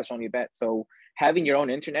into a cash only event. So having your own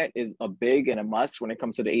internet is a big and a must when it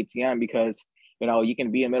comes to the ATM, because you know you can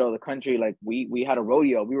be in the middle of the country. Like we had a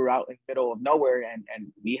rodeo. We were out in the middle of nowhere, and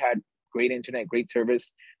we had great internet, great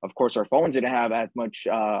service. Of course, our phones didn't have as much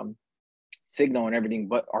signal and everything,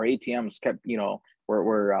 but our ATMs kept, you know,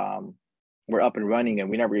 we're up and running, and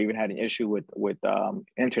we never even had an issue with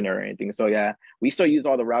internet or anything. So yeah, we still use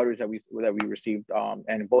all the routers that we received,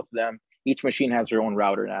 and both of them, each machine has their own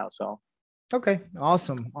router now. So Okay.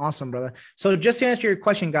 Awesome. Awesome, brother. So just to answer your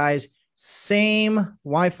question, guys, same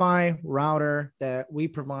Wi-Fi router that we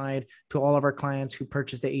provide to all of our clients who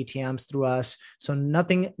purchase the ATMs through us. So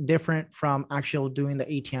nothing different from actual doing the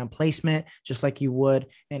ATM placement, just like you would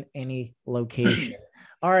in any location.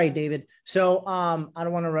 All right, David. So I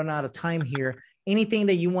don't want to run out of time here. Anything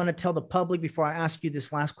that you want to tell the public before I ask you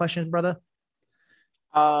this last question, brother?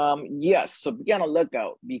 Yes, so be on the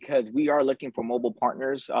lookout because we are looking for mobile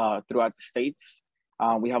partners throughout the states.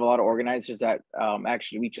 We have a lot of organizers that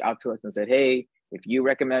actually reach out to us and said, "Hey, if you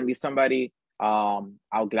recommend me somebody,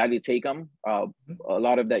 I'll gladly take them." A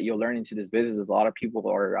lot of that you'll learn into this business is a lot of people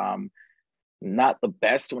are not the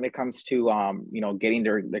best when it comes to getting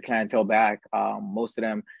their clientele back. Most of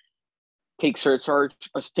them take surcharge,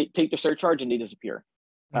 take the surcharge, and they disappear.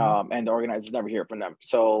 And the organizers never hear from them.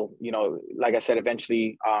 So, like I said,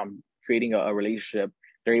 eventually creating a relationship,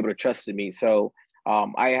 they're able to trust in me. So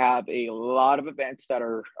I have a lot of events that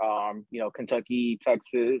are, Kentucky,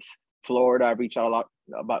 Texas, Florida. I reach out a lot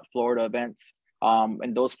about Florida events.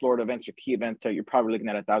 And those Florida events are key events. So you're probably looking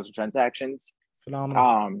at 1,000 transactions.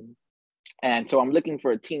 Phenomenal. And so I'm looking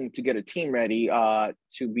for a team to get a team ready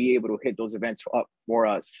to be able to hit those events up for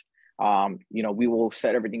us. We will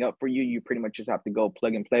set everything up for you. You pretty much just have to go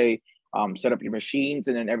plug and play, set up your machines,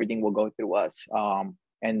 and then everything will go through us.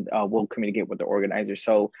 And we'll communicate with the organizer.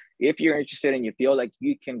 So if you're interested and you feel like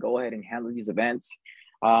you can go ahead and handle these events,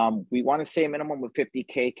 we want to say a minimum of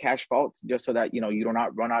 50K cash vaults, just so that, you do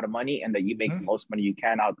not run out of money and that you make the most money you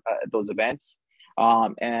can out at those events.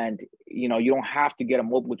 And you don't have to get a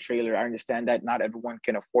mobile trailer. I understand that not everyone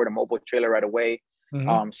can afford a mobile trailer right away.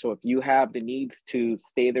 So if you have the needs to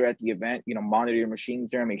stay there at the event, monitor your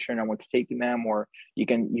machines there, make sure no one's taking them, or you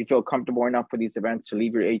feel comfortable enough for these events to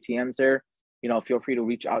leave your ATMs there, feel free to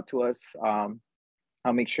reach out to us.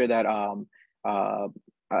 I'll make sure that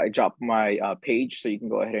I drop my page so you can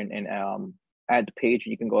go ahead and add the page,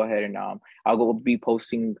 and you can go ahead and I'll be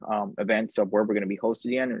posting events of where we're going to be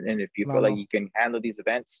hosted in. And if you feel like you can handle these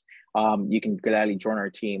events, you can gladly join our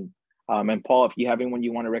team. And Paul, if you have anyone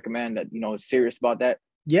you want to recommend that is serious about that,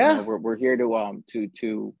 Yeah, we're here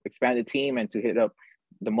to expand the team and to hit up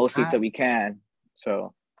the most seats that we can.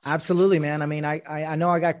 So absolutely, man. I mean, I know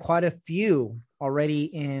I got quite a few already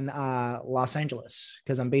in Los Angeles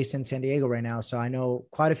because I'm based in San Diego right now. So I know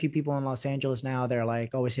quite a few people in Los Angeles now. They're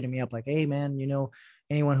like always hitting me up like, "Hey, man,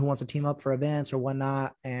 anyone who wants to team up for events or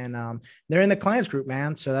whatnot." And they're in the clients group,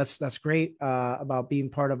 man. So that's great about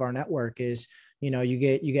being part of our network is, you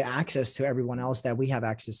get access to everyone else that we have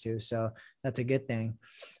access to. So that's a good thing.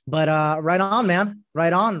 But right on, man.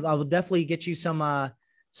 Right on. I will definitely get you some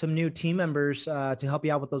new team members to help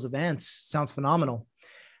you out with those events. Sounds phenomenal.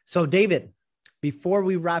 So David, before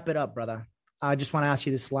we wrap it up, brother, I just want to ask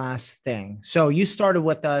you this last thing. So you started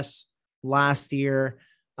with us last year.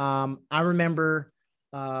 I remember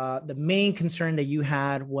the main concern that you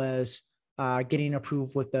had was getting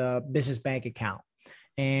approved with the business bank account.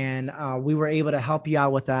 And we were able to help you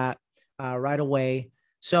out with that right away.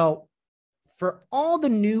 So for all the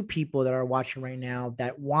new people that are watching right now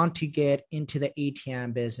that want to get into the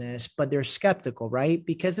ATM business, but they're skeptical, right?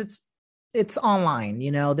 Because it's online,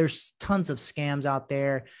 there's tons of scams out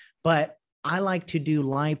there, but I like to do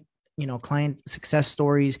live, client success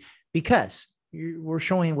stories because we're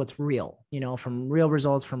showing what's real, from real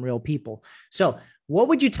results from real people. So what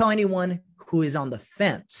would you tell anyone who is on the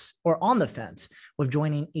fence with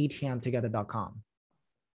joining ATMtogether.com?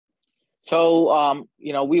 So,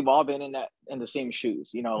 we've all been in the same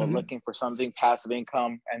shoes, looking for something passive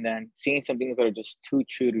income, and then seeing some things that are just too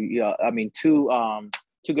true to,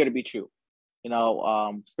 too good to be true.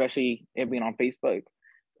 Especially it being on Facebook,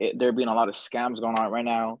 there being a lot of scams going on right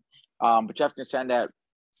now. But you have to understand that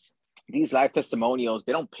these live testimonials,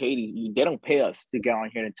 they don't pay us to get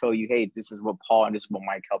on here and tell you, hey, this is what Paul and this is what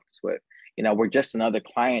Mike helped us with. We're just another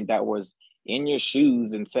client that was in your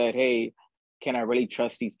shoes and said, hey, can I really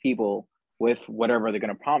trust these people with whatever they're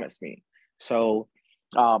going to promise me? So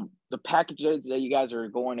the packages that you guys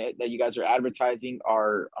are advertising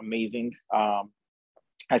are amazing.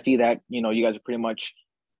 I see that, you guys are pretty much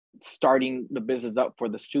starting the business up for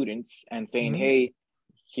the students and saying, hey,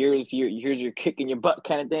 here's your kick in your butt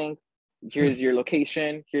kind of thing. Here's your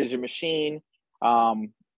location. Here's your machine.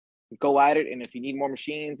 Go at it. And if you need more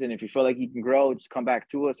machines and if you feel like you can grow, just come back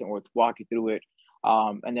to us and we'll walk you through it.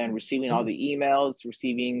 And then receiving all the emails,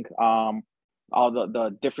 receiving all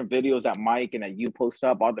the different videos that Mike and that you post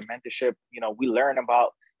up, all the mentorship, we learn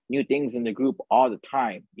about new things in the group all the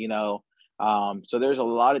time, so there's a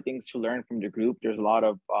lot of things to learn from the group. There's a lot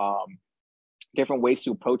of different ways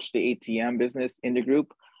to approach the ATM business in the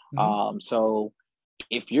group. So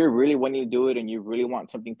if you're really wanting to do it and you really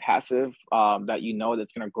want something passive, that you know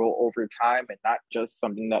that's going to grow over time and not just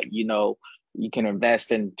something that you know you can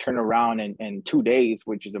invest and turn around in 2 days,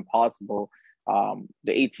 which is impossible. The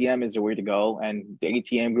ATM is the way to go, and the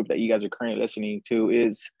ATM group that you guys are currently listening to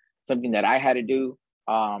is something that I had to do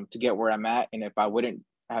to get where I'm at. And if I wouldn't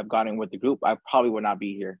have gotten with the group, I probably would not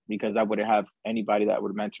be here because I wouldn't have anybody that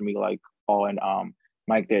would mentor me like Paul and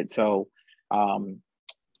Mike did. So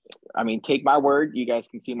I mean, take my word. You guys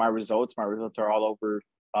can see my results. My results are all over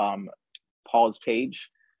Paul's page.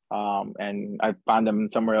 And I found them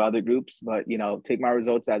in some of other groups, but you know, take my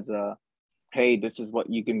results as a, hey, this is what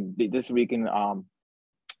you can, this we can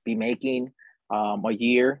be making a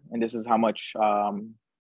year, and this is how much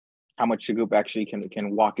the group actually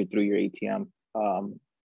can walk you through your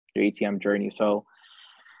ATM journey. So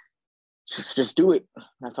just do it.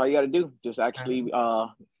 That's all you got to do. Just actually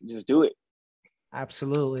just do it.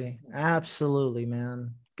 Absolutely,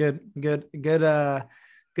 man. Good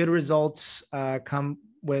results come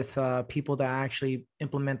with people that actually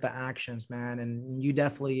implement the actions, man. And you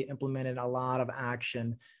definitely implemented a lot of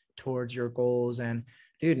action towards your goals. And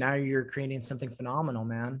dude, now you're creating something phenomenal,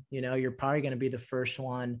 man. You know, you're probably going to be the first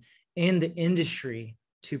one in the industry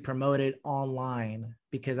to promote it online,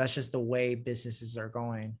 because that's just the way businesses are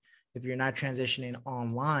going. If you're not transitioning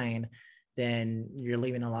online, then you're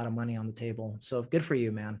leaving a lot of money on the table. So good for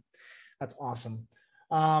you, man. That's awesome.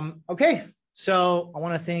 Okay. So I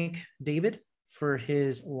want to thank David for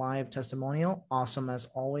his live testimonial. Awesome as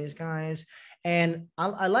always, guys. And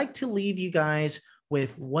I like to leave you guys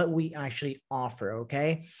with what we actually offer.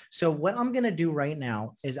 Okay. So what I'm going to do right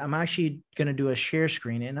now is I'm actually going to do a share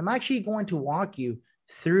screen, and I'm actually going to walk you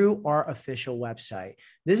through our official website.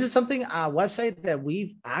 This is something, a website that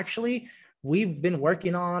we've been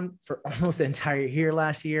working on for almost the entire year.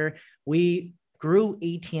 Last year, we grew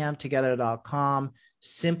atmtogether.com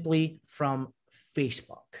simply from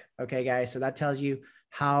Facebook. Okay, guys. So that tells you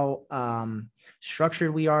how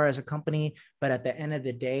structured we are as a company. But at the end of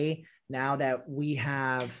the day, now that we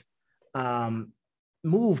have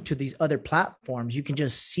moved to these other platforms, you can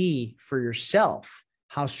just see for yourself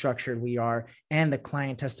how structured we are and the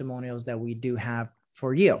client testimonials that we do have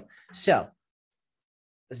for you. So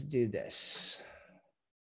let's do this.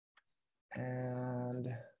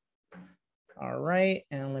 And all right.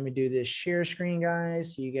 And let me do this share screen,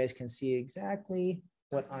 guys, so you guys can see exactly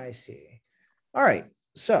what I see. All right.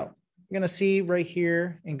 So I'm going to see right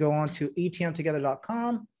here and go on to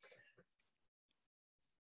atmtogether.com.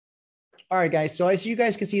 All right, guys. So as you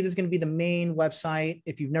guys can see, this is going to be the main website.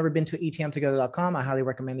 If you've never been to atmtogether.com, I highly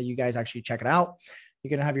recommend that you guys actually check it out. You're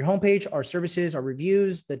going to have your homepage, our services, our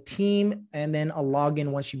reviews, the team, and then a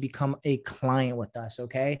login once you become a client with us.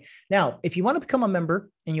 Okay. Now, if you want to become a member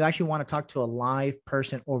and you actually want to talk to a live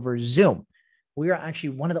person over Zoom, we are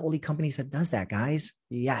actually one of the only companies that does that, guys.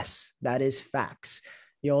 Yes, that is facts.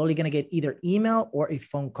 You're only going to get either email or a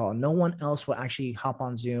phone call. No one else will actually hop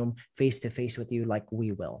on Zoom face-to-face with you like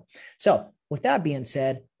we will. So with that being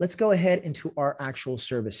said, let's go ahead into our actual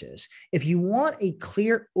services. If you want a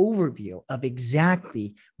clear overview of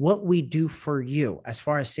exactly what we do for you as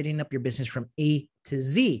far as setting up your business from A to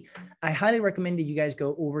Z, I highly recommend that you guys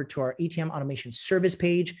go over to our ATM automation service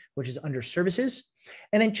page, which is under services,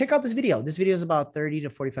 and then check out this video. This video is about 30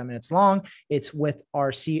 to 45 minutes long. It's with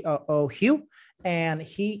our COO, Hugh, and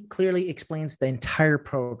he clearly explains the entire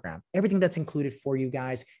program, everything that's included for you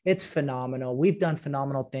guys. It's phenomenal. We've done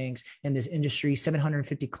phenomenal things in this industry,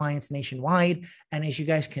 750 clients nationwide. And as you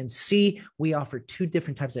guys can see, we offer two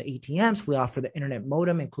different types of ATMs. We offer the internet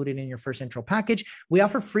modem included in your first intro package. We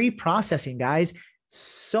offer free processing, guys.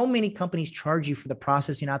 So many companies charge you for the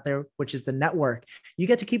processing out there, which is the network. You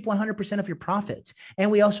get to keep 100% of your profits. And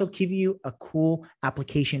we also give you a cool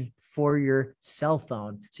application for your cell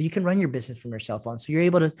phone, so you can run your business from your cell phone. So you're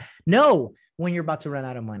able to know when you're about to run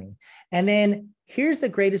out of money. And then here's the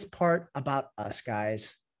greatest part about us,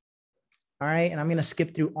 guys. All right. And I'm going to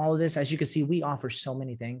skip through all of this. As you can see, we offer so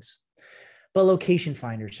many things, but location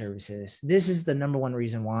finder services. This is the number one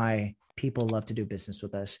reason why people love to do business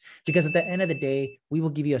with us, because at the end of the day, we will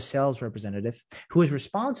give you a sales representative who is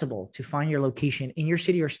responsible to find your location in your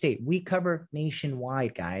city or state. We cover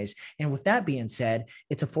nationwide, guys. And with that being said,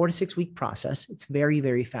 it's a 4 to 6 week process. It's very,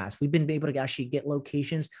 very fast. We've been able to actually get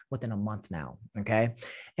locations within a month now. Okay.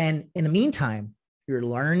 And in the meantime, you're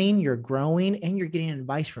learning, you're growing, and you're getting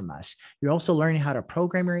advice from us. You're also learning how to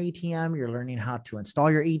program your ATM. You're learning how to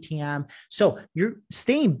install your ATM. So you're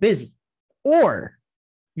staying busy, or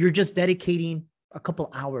you're just dedicating a couple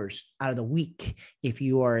hours out of the week. If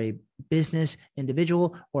you are a business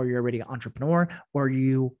individual, or you're already an entrepreneur, or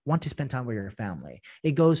you want to spend time with your family,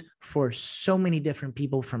 it goes for so many different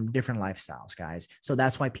people from different lifestyles, guys. So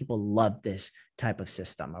that's why people love this type of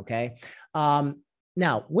system. Okay.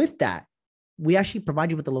 Now with that, we actually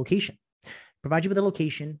provide you with the location,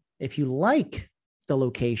 If you like the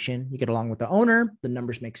location, you get along with the owner, the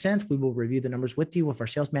numbers make sense, we will review the numbers with you with our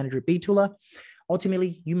sales manager, Betula.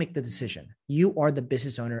 Ultimately, you make the decision. You are the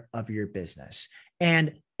business owner of your business.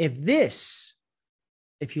 And if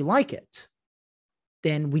you like it,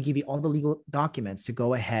 then we give you all the legal documents to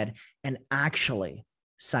go ahead and actually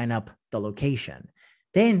sign up the location.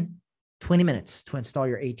 Then 20 minutes to install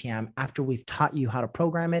your ATM after we've taught you how to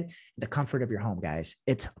program it in the comfort of your home, guys.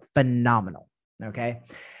 It's phenomenal. Okay.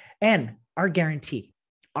 And our guarantee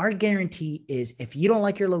is if you don't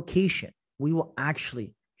like your location, we will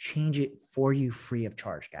actually change it for you free of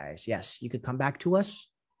charge, guys. Yes, you could come back to us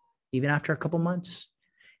even after a couple months.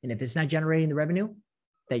 And if it's not generating the revenue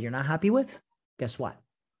that you're not happy with, guess what?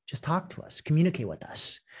 Just talk to us, communicate with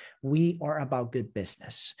us. We are about good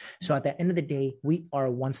business. So at the end of the day, we are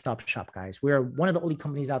a one-stop shop, guys. We are one of the only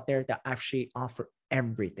companies out there that actually offer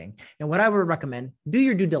everything. And what I would recommend, do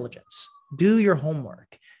your due diligence, do your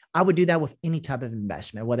homework. I would do that with any type of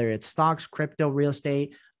investment, whether it's stocks, crypto, real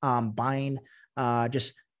estate, buying,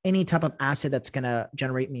 just any type of asset that's going to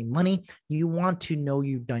generate me money. You want to know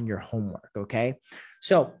you've done your homework. Okay.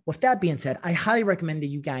 So with that being said, I highly recommend that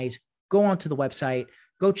you guys go onto the website,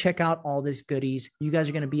 go check out all these goodies. You guys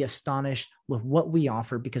are going to be astonished with what we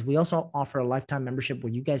offer, because we also offer a lifetime membership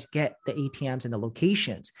where you guys get the ATMs and the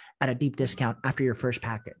locations at a deep discount after your first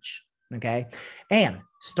package. Okay. And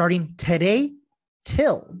starting today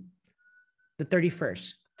till the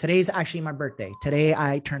 31st, today is actually my birthday. Today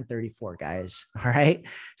I turned 34, guys. All right.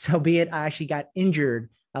 So be it, I actually got injured,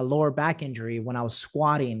 a lower back injury when I was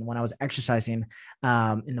squatting, when I was exercising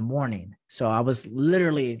in the morning. So I was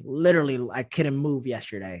literally, I couldn't move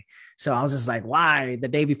yesterday. So I was just like, why the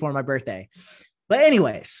day before my birthday? But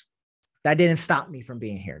anyways, that didn't stop me from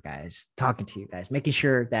being here, guys, talking to you guys, making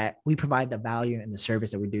sure that we provide the value and the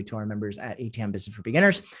service that we do to our members at ATM Business for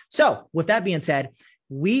Beginners. So with that being said,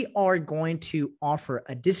 we are going to offer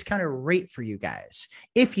a discounted rate for you guys.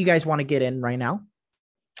 If you guys want to get in right now,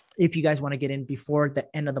 if you guys want to get in before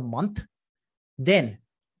the end of the month, then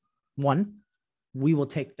 1, we will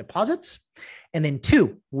take deposits. And then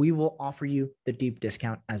 2, we will offer you the deep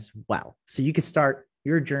discount as well. So you can start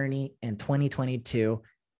your journey in 2022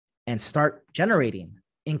 and start generating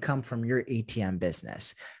income from your ATM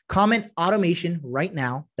business. Comment automation right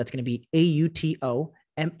now. That's going to be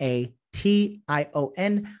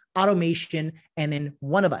AUTOMATION, automation. And then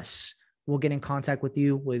one of us will get in contact with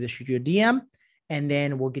you. We'll shoot you a DM, and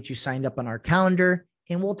then we'll get you signed up on our calendar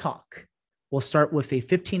and we'll talk. We'll start with a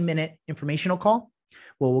 15-minute informational call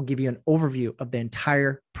where we'll give you an overview of the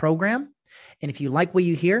entire program. And if you like what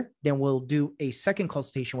you hear, then we'll do a second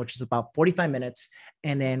consultation, which is about 45 minutes.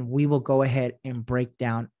 And then we will go ahead and break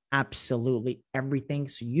down absolutely everything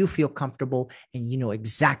so you feel comfortable and you know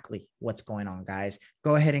exactly what's going on, guys.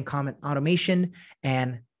 Go ahead and comment automation.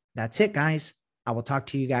 And that's it, guys. I will talk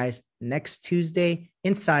to you guys next Tuesday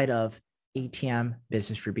inside of ATM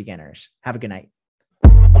Business for Beginners. Have a good night.